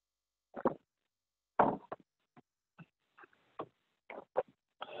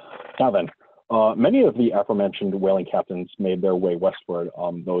 Now then, many of the aforementioned whaling captains made their way westward,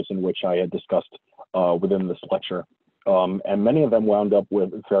 those in which I had discussed within this lecture, and many of them wound up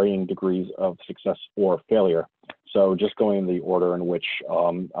with varying degrees of success or failure. So just going in the order in which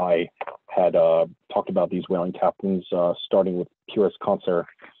I had talked about these whaling captains, starting with Purus Concer.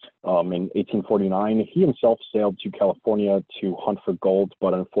 In 1849, he himself sailed to California to hunt for gold,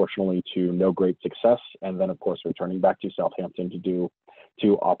 but unfortunately to no great success, and then of course returning back to Southampton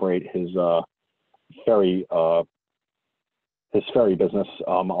to operate his ferry business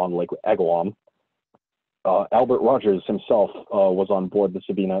on Lake Agawam. Albert Rogers himself was on board the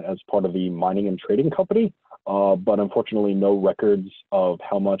Sabina as part of the mining and trading company, but unfortunately no records of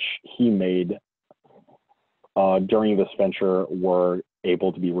how much he made during this venture were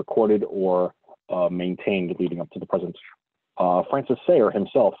able to be recorded or maintained leading up to the present. Francis Sayer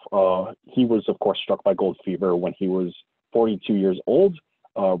himself, he was of course struck by gold fever when he was 42 years old,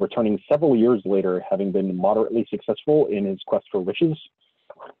 returning several years later, having been moderately successful in his quest for riches.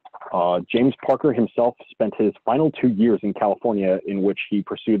 James Parker himself spent his final 2 years in California, in which he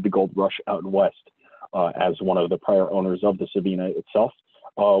pursued the gold rush out west as one of the prior owners of the Sabina itself,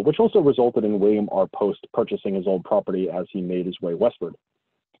 which also resulted in William R. Post purchasing his old property as he made his way westward.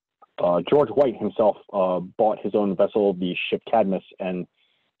 George White himself bought his own vessel, the ship Cadmus, and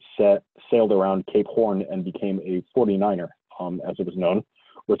sailed around Cape Horn and became a 49er, as it was known,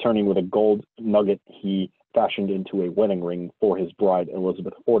 returning with a gold nugget he fashioned into a wedding ring for his bride,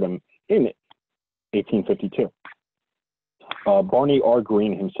 Elizabeth Fordham, in 1852. Barney R.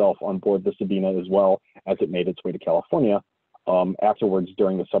 Green himself on board the Sabina as well as it made its way to California. Afterwards,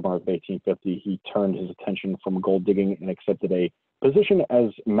 during the summer of 1850, he turned his attention from gold digging and accepted a position as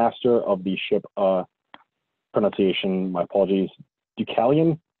master of the ship, pronunciation, my apologies,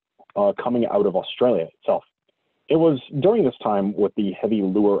 Deucalion, coming out of Australia itself. It was during this time, with the heavy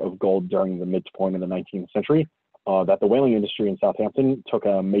lure of gold during the midpoint of the 19th century, that the whaling industry in Southampton took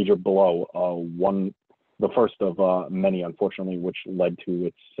a major blow, the first of many, unfortunately, which led to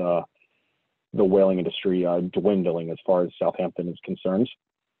its the whaling industry dwindling as far as Southampton is concerned.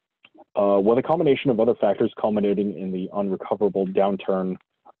 With a combination of other factors culminating in the unrecoverable downturn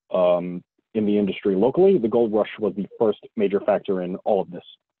in the industry locally, the gold rush was the first major factor in all of this.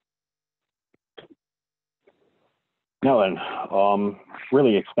 Now then,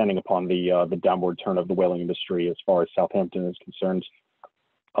 really expanding upon the downward turn of the whaling industry as far as Southampton is concerned,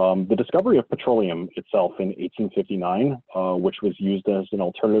 The discovery of petroleum itself in 1859, which was used as an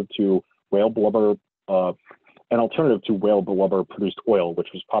alternative to whale blubber, produced oil, which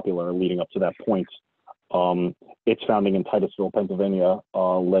was popular leading up to that point. Its founding in Titusville, Pennsylvania,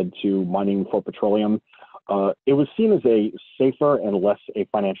 led to mining for petroleum. It was seen as a safer and less a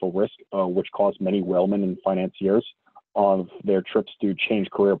financial risk, which caused many whalemen and financiers of their trips to change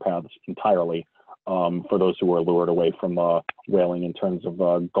career paths entirely. For those who were lured away from whaling in terms of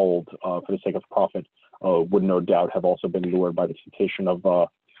gold for the sake of profit, would no doubt have also been lured by the temptation of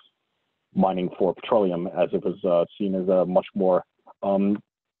mining for petroleum, as it was seen as a much more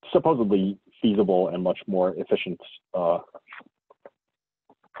supposedly feasible and much more efficient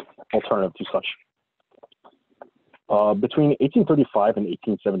alternative to such. Between 1835 and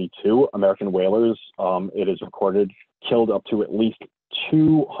 1872, American whalers, it is recorded, killed up to at least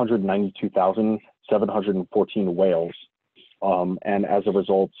 292,714 whales. And as a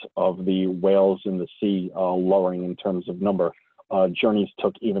result of the whales in the sea lowering in terms of number, journeys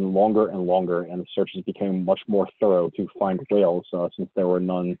took even longer and longer, and the searches became much more thorough to find whales since there were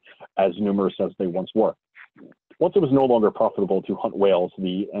none as numerous as they once were. Once it was no longer profitable to hunt whales,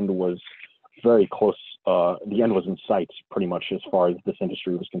 the end was very close. The end was in sight, pretty much, as far as this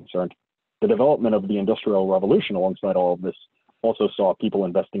industry was concerned. The development of the Industrial Revolution alongside all of this also saw people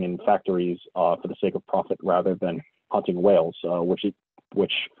investing in factories for the sake of profit rather than hunting whales, which,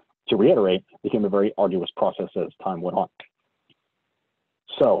 to reiterate, became a very arduous process as time went on.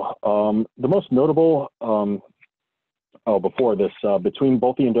 So the most notable, before this, between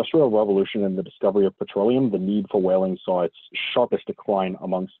both the Industrial Revolution and the discovery of petroleum, the need for whaling saw its sharpest decline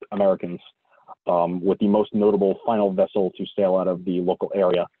amongst Americans, with the most notable final vessel to sail out of the local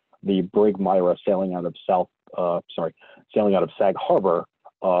area, the brig Myra, sailing out of Sag Harbor,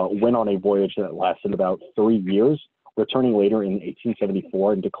 went on a voyage that lasted about 3 years, returning later in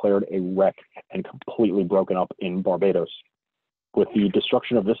 1874 and declared a wreck and completely broken up in Barbados. With the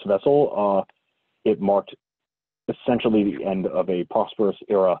destruction of this vessel, it marked essentially the end of a prosperous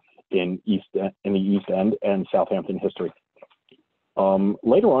era in the East End and Southampton history.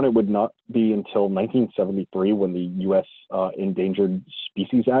 Later on, it would not be until 1973 when the U.S. Endangered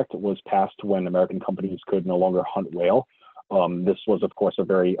Species Act was passed, when American companies could no longer hunt whale. This was, of course, a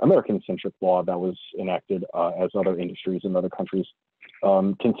very American-centric law that was enacted as other industries in other countries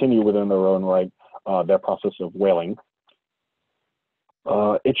continue within their own right their process of whaling.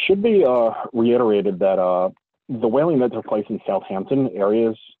 It should be reiterated that the whaling that took place in the Southampton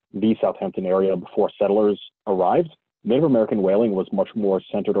area before settlers arrived, Native American whaling was much more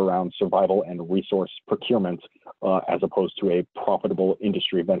centered around survival and resource procurement, as opposed to a profitable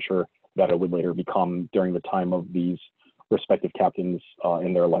industry venture that it would later become during the time of these respective captains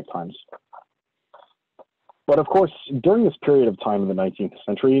in their lifetimes. But of course, during this period of time in the 19th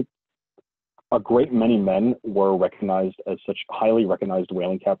century, a great many men were recognized as such highly recognized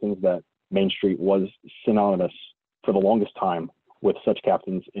whaling captains that Main Street was synonymous for the longest time with such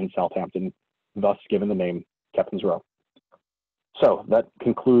captains in Southampton, thus given the name Captain's Row. So that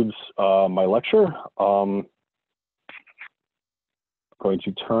concludes my lecture. I'm going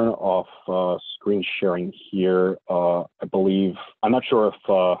to turn off screen sharing here. I believe, I'm not sure if,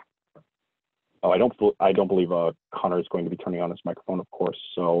 I don't believe Connor is going to be turning on his microphone, of course.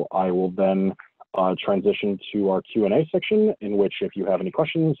 So I will then transition to our Q&A section, in which, if you have any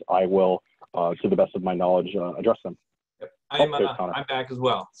questions, I will, to the best of my knowledge, address them. Yep. I'm back as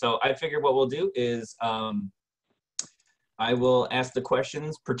well. So I figured what we'll do is I will ask the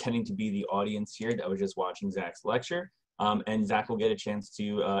questions pretending to be the audience here that was just watching Zach's lecture, and Zach will get a chance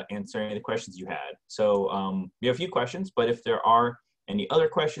to answer any of the questions you had. So we have a few questions, but if there are any other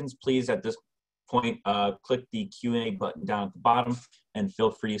questions, please at this point click the Q&A button down at the bottom and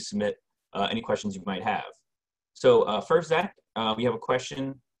feel free to submit any questions you might have. So first, Zach, we have a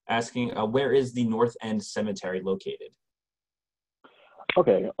question asking, where is the North End Cemetery located?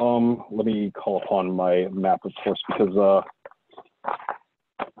 Okay, let me call upon my map, of course, because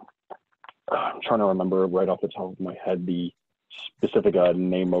I'm trying to remember right off the top of my head the specific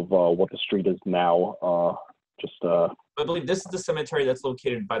name of what the street is now. I believe this is the cemetery that's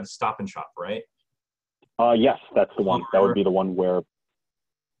located by the Stop and Shop, right? Yes, that's the one. That would be the one where.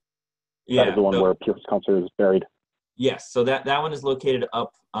 Yeah, that is the one where Pierce Concert is buried. Yes, so that one is located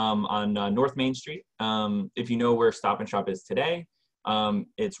up on North Main Street. If you know where Stop and Shop is today,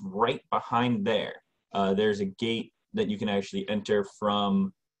 it's right behind there. There's a gate that you can actually enter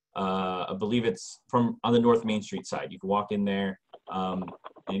from, I believe it's from on the North Main Street side. You can walk in there and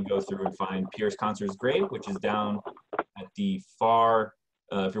go through and find Pierce Concert's grave, which is down at the far,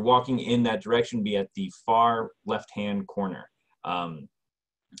 if you're walking in that direction, be at the far left-hand corner.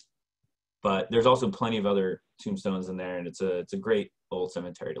 but there's also plenty of other tombstones in there, and it's a great old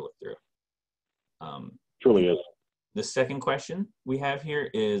cemetery to look through. Truly is. The second question we have here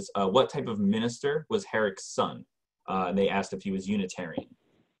is, what type of minister was Herrick's son? They asked if he was Unitarian.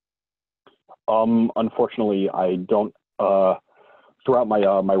 Unfortunately, I don't. Throughout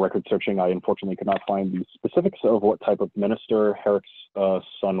my record searching, I unfortunately could not find the specifics of what type of minister Herrick's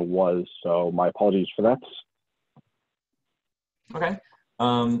son was. So my apologies for that. Okay.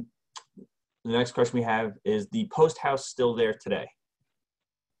 The next question we have is, the post house still there today?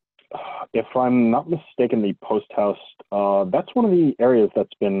 If I'm not mistaken, the post house, that's one of the areas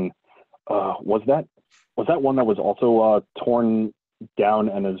that's been, was that one that was also torn down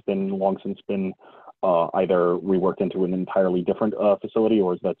and has been long since been either reworked into an entirely different facility,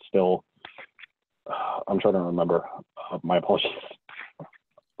 or is that still, I'm trying to remember. My apologies.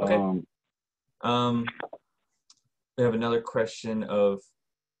 Okay. We have another question of,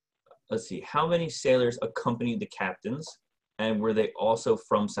 let's see, how many sailors accompanied the captains, and were they also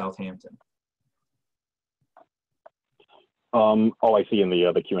from Southampton? Oh, I see in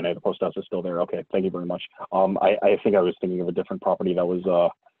the Q&A, the post house is still there. Okay, thank you very much. I think I was thinking of a different property that was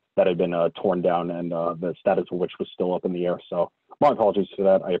that had been torn down, and the status of which was still up in the air. So my apologies for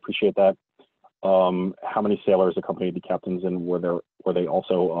that. I appreciate that. How many sailors accompanied the captains, and were they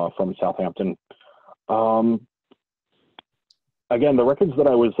also from Southampton? Again, the records that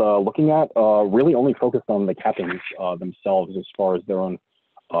I was looking at really only focused on the captains themselves, as far as their own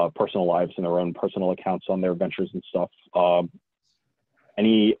personal lives and their own personal accounts on their ventures and stuff.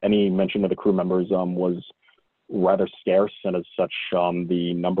 Any mention of the crew members was rather scarce, and as such,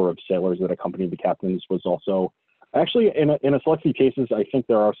 the number of sailors that accompanied the captains was also actually, in a select few cases, I think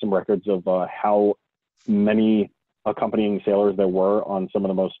there are some records of how many accompanying sailors there were on some of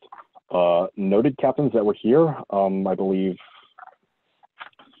the most noted captains that were here. I believe.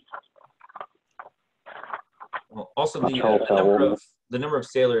 Well, also, the number of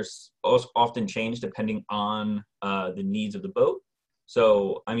sailors also often change depending on the needs of the boat.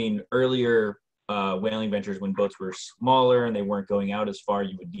 So, I mean, earlier whaling ventures, when boats were smaller and they weren't going out as far,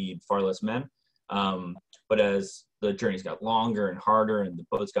 you would need far less men. But as the journeys got longer and harder and the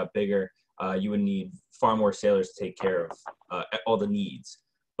boats got bigger, you would need far more sailors to take care of all the needs.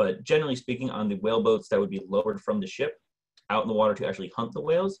 But generally speaking, on the whale boats that would be lowered from the ship out in the water to actually hunt the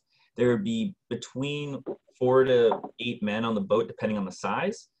whales, there would be between 4 to 8 men on the boat, depending on the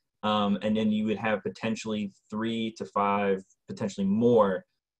size. And then you would have potentially 3 to 5, potentially more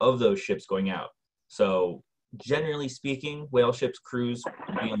of those ships going out. So generally speaking, whale ships crews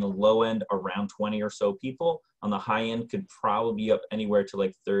would be on the low end around 20 or so people. On the high end could probably be up anywhere to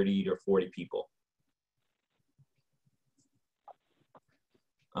like 30 to 40 people.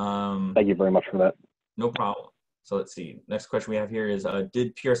 Thank you very much for that. No problem. So let's see. Next question we have here is,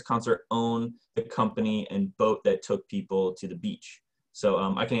 did Pierce Concert own the company and boat that took people to the beach? So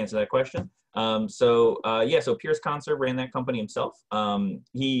I can answer that question. So Pierce Concert ran that company himself. I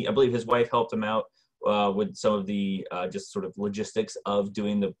believe his wife helped him out with some of the just sort of logistics of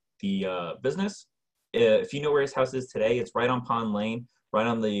doing the business. If you know where his house is today, it's right on Pond Lane, right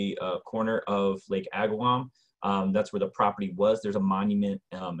on the corner of Lake Agawam. That's where the property was. There's a monument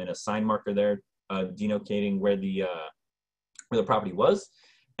and a sign marker there denotating where the property was.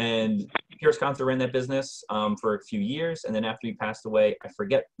 And Pierce Concert ran that business for a few years, and then after he passed away, I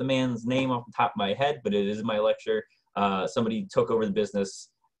forget the man's name off the top of my head, but it is in my lecture. Somebody took over the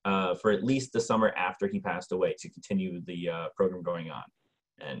business for at least the summer after he passed away to continue the program going on.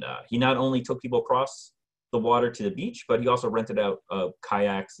 And he not only took people across the water to the beach, but he also rented out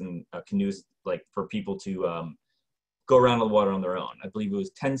kayaks and canoes, like for people to go around the water on their own. I believe it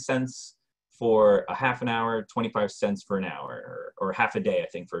was 10 cents for a half an hour, 25 cents for an hour, or half a day, I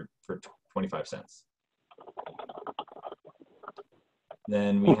think, for 25 cents.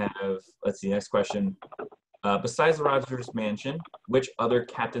 Then we have, let's see, next question. Besides the Rogers Mansion, which other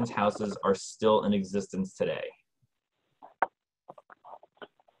captain's houses are still in existence today?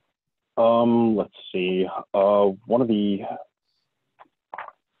 Let's see. One of the,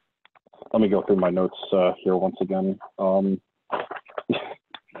 let me go through my notes here once again.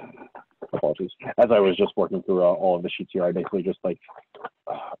 Apologies. As I was just working through all of the sheets here, I basically just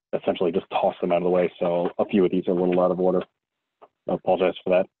essentially just tossed them out of the way. So a few of these are a little out of order. I apologize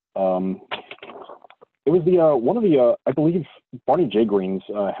for that. It was the one of the I believe Barney J. Green's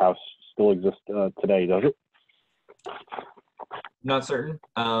house still exists today, does it? Not certain.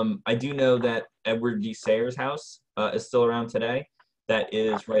 I do know that Edward D. Sayers' house is still around today. That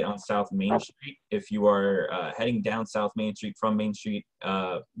is right on South Main Street. If you are heading down South Main Street from Main Street,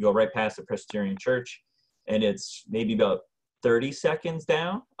 you go right past the Presbyterian Church, and it's maybe about 30 seconds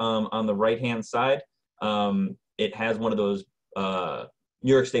down on the right-hand side, it has one of those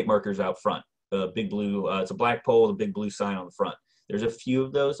New York State markers out front. The big blue, it's a black pole, the big blue sign on the front. There's a few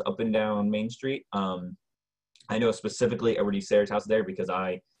of those up and down Main Street. I know specifically Edward E. Sayre's house there because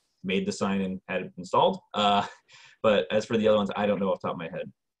I made the sign and had it installed. But as for the other ones, I don't know off the top of my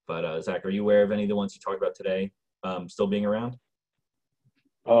head. But Zach, are you aware of any of the ones you talked about today still being around?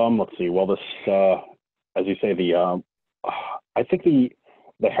 Let's see. Well, this, as you say, I think the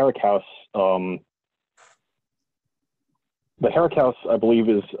Herrick House, I believe,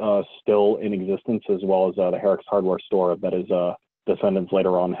 is still in existence, as well as the Herrick's hardware store that his descendants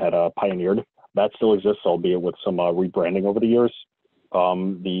later on had pioneered. That still exists, albeit with some rebranding over the years.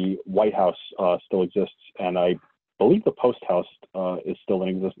 The White House still exists, and I believe the Post House is still in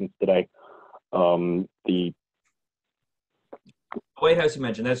existence today. The White House you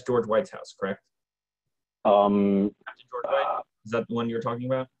mentioned, that's George White's house, correct? Captain George White? Is that the one you were talking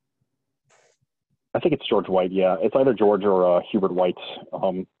about? I think it's George White, yeah. It's either George or Hubert White.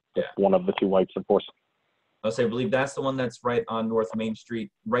 Yeah. One of the two Whites, of course. I'll say, I believe that's the one that's right on North Main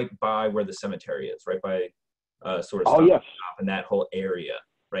Street, right by where the cemetery is, right by sort of Stop and yes. Shop in that whole area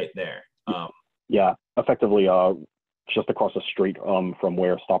right there. Yeah, effectively just across the street from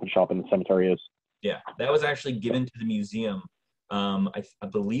where Stop and Shop and the cemetery is. Yeah, that was actually given to the museum, I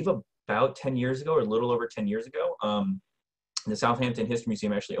believe about 10 years ago, or a little over 10 years ago. The Southampton History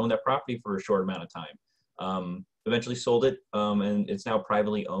Museum actually owned that property for a short amount of time. Eventually sold it, and it's now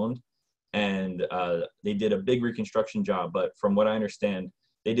privately owned. And they did a big reconstruction job, but from what I understand,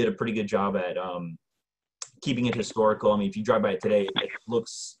 they did a pretty good job at keeping it historical. I mean, if you drive by it today, it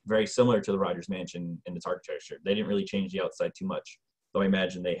looks very similar to the Rogers Mansion in its architecture. They didn't really change the outside too much, though I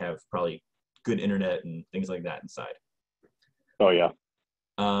imagine they have probably good internet and things like that inside. Oh, yeah.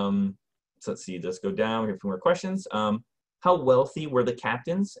 So let's see, let's go down. We have a few more questions. How wealthy were the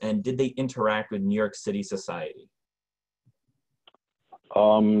captains, and did they interact with New York City society?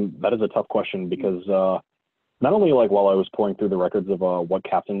 That is a tough question because not only like while I was pouring through the records of what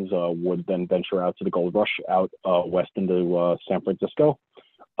captains would then venture out to the gold rush out west into San Francisco,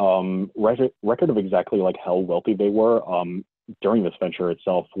 record of exactly like how wealthy they were during this venture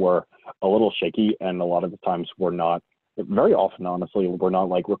itself were a little shaky, and a lot of the times were not, very often honestly, were not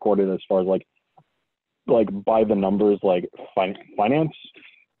like recorded as far as like by the numbers like finance.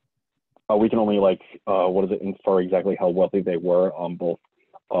 We can only like infer exactly how wealthy they were both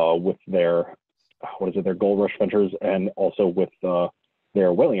with their their gold rush ventures and also with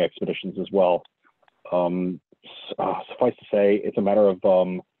their whaling expeditions as well. Suffice to say, it's a matter of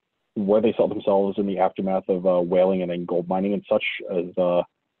where they saw themselves in the aftermath of whaling and then gold mining and such as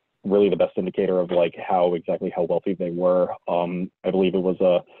really the best indicator of like how wealthy they were. I believe it was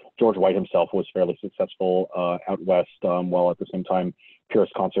George White himself was fairly successful out west, while at the same time Pierce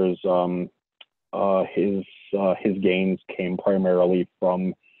Concer's his gains came primarily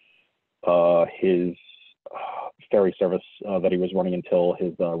from his ferry service that he was running until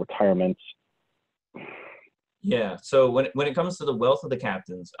his retirement. Yeah, so when it comes to the wealth of the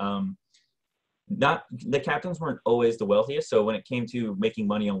captains, not the captains weren't always the wealthiest. So when it came to making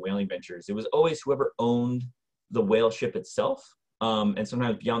money on whaling ventures, it was always whoever owned the whale ship itself, and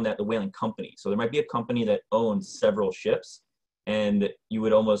sometimes beyond that, the whaling company. So there might be a company that owns several ships, and you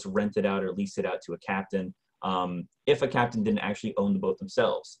would almost rent it out or lease it out to a captain if a captain didn't actually own the boat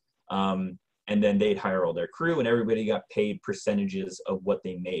themselves. And then they'd hire all their crew, and everybody got paid percentages of what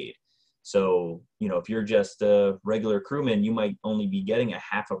they made. So, you know, if you're just a regular crewman, you might only be getting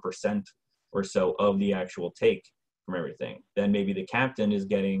 0.5% or so of the actual take from everything. Then maybe the captain is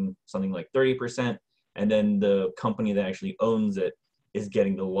getting something like 30%, and then the company that actually owns it is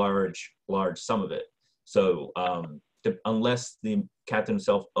getting the large sum of it. So unless the captain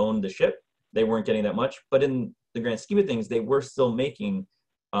himself owned the ship, they weren't getting that much. But in the grand scheme of things, they were still making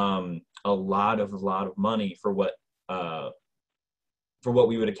a lot of money for what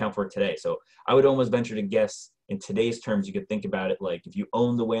we would account for today. So I would almost venture to guess in today's terms, you could think about it like if you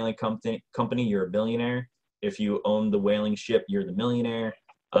own the whaling company, you're a billionaire. If you own the whaling ship, you're the millionaire.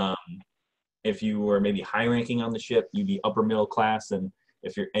 If you were maybe high ranking on the ship, you'd be upper middle class. And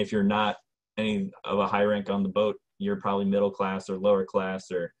if you're not any of a high rank on the boat, you're probably middle class or lower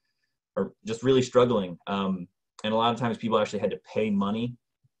class or just really struggling. And a lot of times people actually had to pay money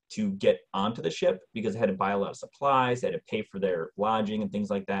to get onto the ship because they had to buy a lot of supplies, they had to pay for their lodging and things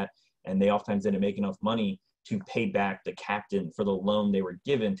like that. And they oftentimes didn't make enough money to pay back the captain for the loan they were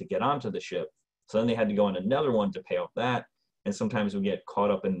given to get onto the ship. So then they had to go on another one to pay off that. And sometimes we get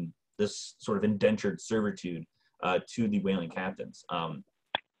caught up in this sort of indentured servitude to the whaling captains. And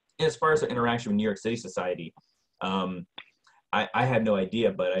as far as the interaction with New York City society, I had no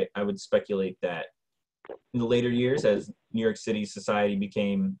idea, but I would speculate that in the later years, as New York City society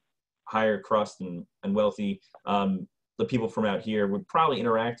became higher crust and wealthy, the people from out here would probably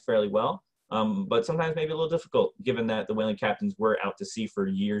interact fairly well. But sometimes maybe a little difficult, given that the whaling captains were out to sea for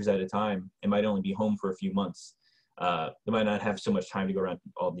years at a time and might only be home for a few months. They might not have so much time to go around to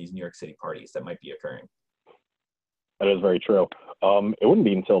all these New York City parties that might be occurring. That is very true. It wouldn't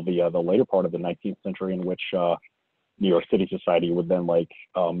be until the later part of the 19th century in which New York City society would then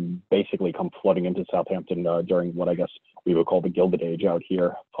basically come flooding into Southampton during what I guess we would call the Gilded Age out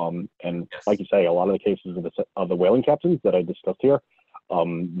here. And Yes. like you say, a lot of the cases of the whaling captains that I discussed here,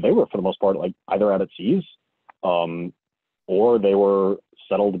 they were for the most part either out at seas, or they were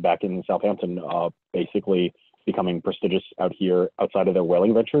settled back in Southampton, basically becoming prestigious out here outside of their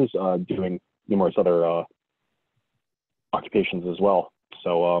whaling ventures, doing numerous other occupations as well.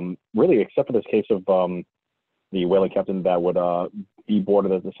 So really, except for this case of the whaling captain that would be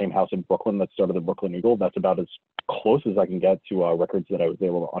boarded at the same house in Brooklyn that started the Brooklyn Eagle, that's about as close as I can get to records that I was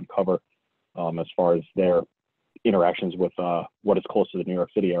able to uncover as far as their interactions with what is close to the New York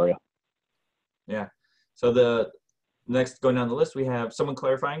City area. Yeah. So the next, going down the list, we have someone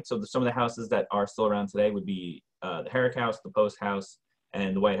clarifying. So some of the houses that are still around today would be the Herrick House, the Post House,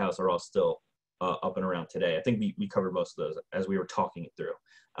 and the White House are all still up and around today. I think we covered most of those as we were talking it through.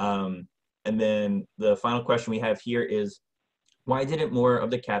 And then the final question we have here is, why didn't more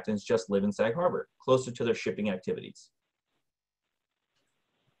of the captains just live in Sag Harbor, closer to their shipping activities?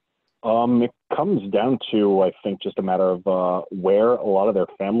 It comes down to, I think, just a matter of where a lot of their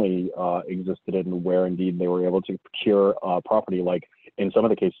family existed and where indeed they were able to procure property. Like in some of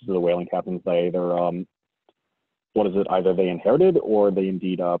the cases of the whaling captains, they either either they inherited or they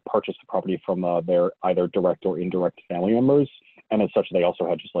indeed purchased the property from their either direct or indirect family members. And as such, they also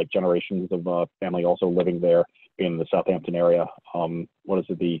had just generations of family also living there in the Southampton area.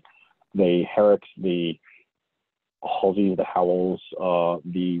 The Herricks, the Halseys, the Howells,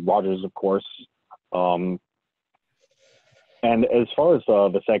 the Rogers, of course. And as far as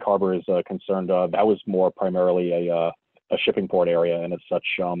the Sag Harbor is concerned, that was more primarily a shipping port area. And as such,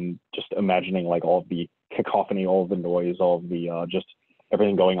 just imagining all of the cacophony, all of the noise, all of the just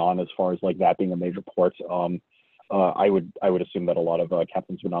everything going on as far as that being a major port, I would assume that a lot of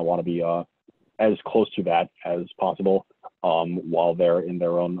captains would not want to be as close to that as possible while they're in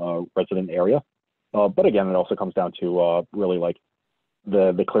their own resident area. But again, it also comes down to really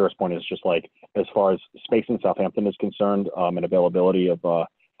the clearest point is just as far as space in Southampton is concerned, and availability of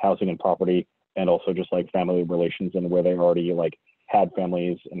housing and property, and also just family relations and where they already had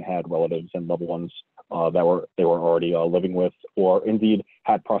families and had relatives and loved ones that they were already living with, or indeed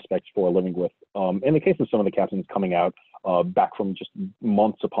had prospects for living with. In the case of some of the captains coming out back from just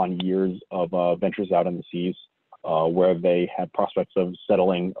months upon years of ventures out in the seas, where they had prospects of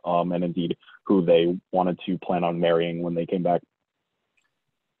settling, and indeed who they wanted to plan on marrying when they came back.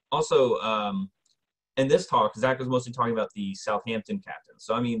 Also, in this talk, Zach was mostly talking about the Southampton captains.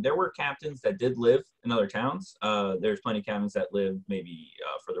 So, I mean, there were captains that did live in other towns. There's plenty of captains that lived maybe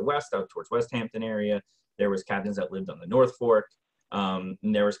further west, out towards West Hampton area. There was captains that lived on the North Fork. And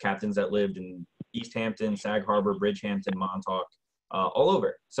there was captains that lived in East Hampton, Sag Harbor, Bridgehampton, Montauk, all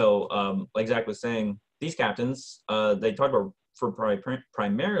over. So, like Zach was saying, these captains, they talked about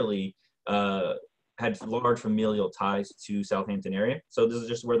primarily had large familial ties to Southampton area. So this is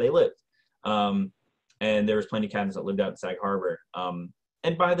just where they lived. And there was plenty of captains that lived out in Sag Harbor.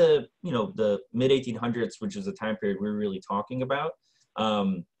 And by the mid 1800s, which is the time period we're really talking about,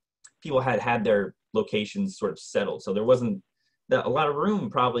 people had their locations sort of settled. So there wasn't a lot of room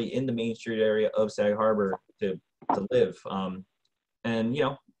probably in the Main Street area of Sag Harbor to live. And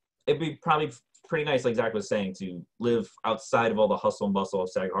it'd be probably pretty nice, like Zach was saying, to live outside of all the hustle and bustle of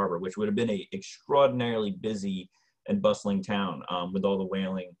Sag Harbor, which would have been a extraordinarily busy and bustling town, with all the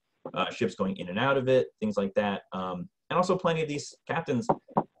whaling ships going in and out of it, things like that. And also plenty of these captains,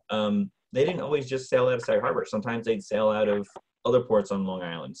 they didn't always just sail out of Sag Harbor. Sometimes they'd sail out of other ports on Long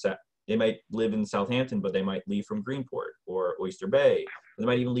Island. They might live in Southampton, but they might leave from Greenport or Oyster Bay. They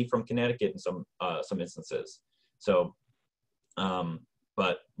might even leave from Connecticut in some instances. So,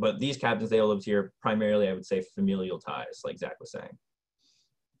 but these captains, they all lived here primarily, I would say, familial ties, like Zach was saying.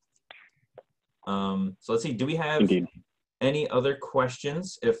 So let's see, do we have any other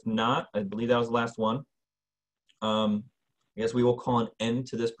questions? If not, I believe that was the last one. I guess we will call an end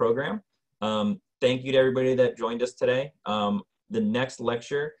to this program. Thank you to everybody that joined us today. The next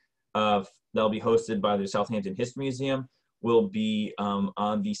lecture that'll be hosted by the Southampton History Museum will be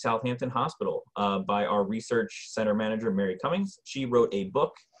on the Southampton Hospital by our research center manager, Mary Cummings. She wrote a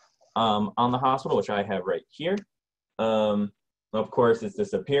book on the hospital, which I have right here. Of course, it's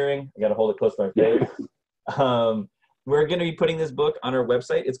disappearing. I got to hold it close to my face. We're going to be putting this book on our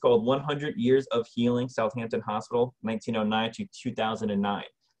website. It's called 100 Years of Healing, Southampton Hospital, 1909 to 2009.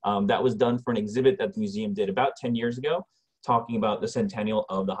 That was done for an exhibit that the museum did about 10 years ago, talking about the centennial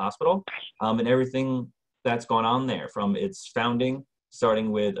of the hospital and everything that's gone on there, from its founding,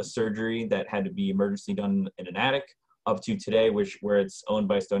 starting with a surgery that had to be emergency done in an attic, up to today, where it's owned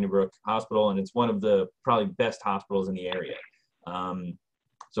by Stony Brook Hospital, and it's one of the probably best hospitals in the area.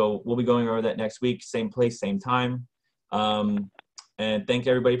 So we'll be going over that next week, same place, same time. And thank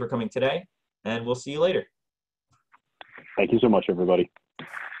everybody for coming today, and we'll see you later. Thank you so much, everybody.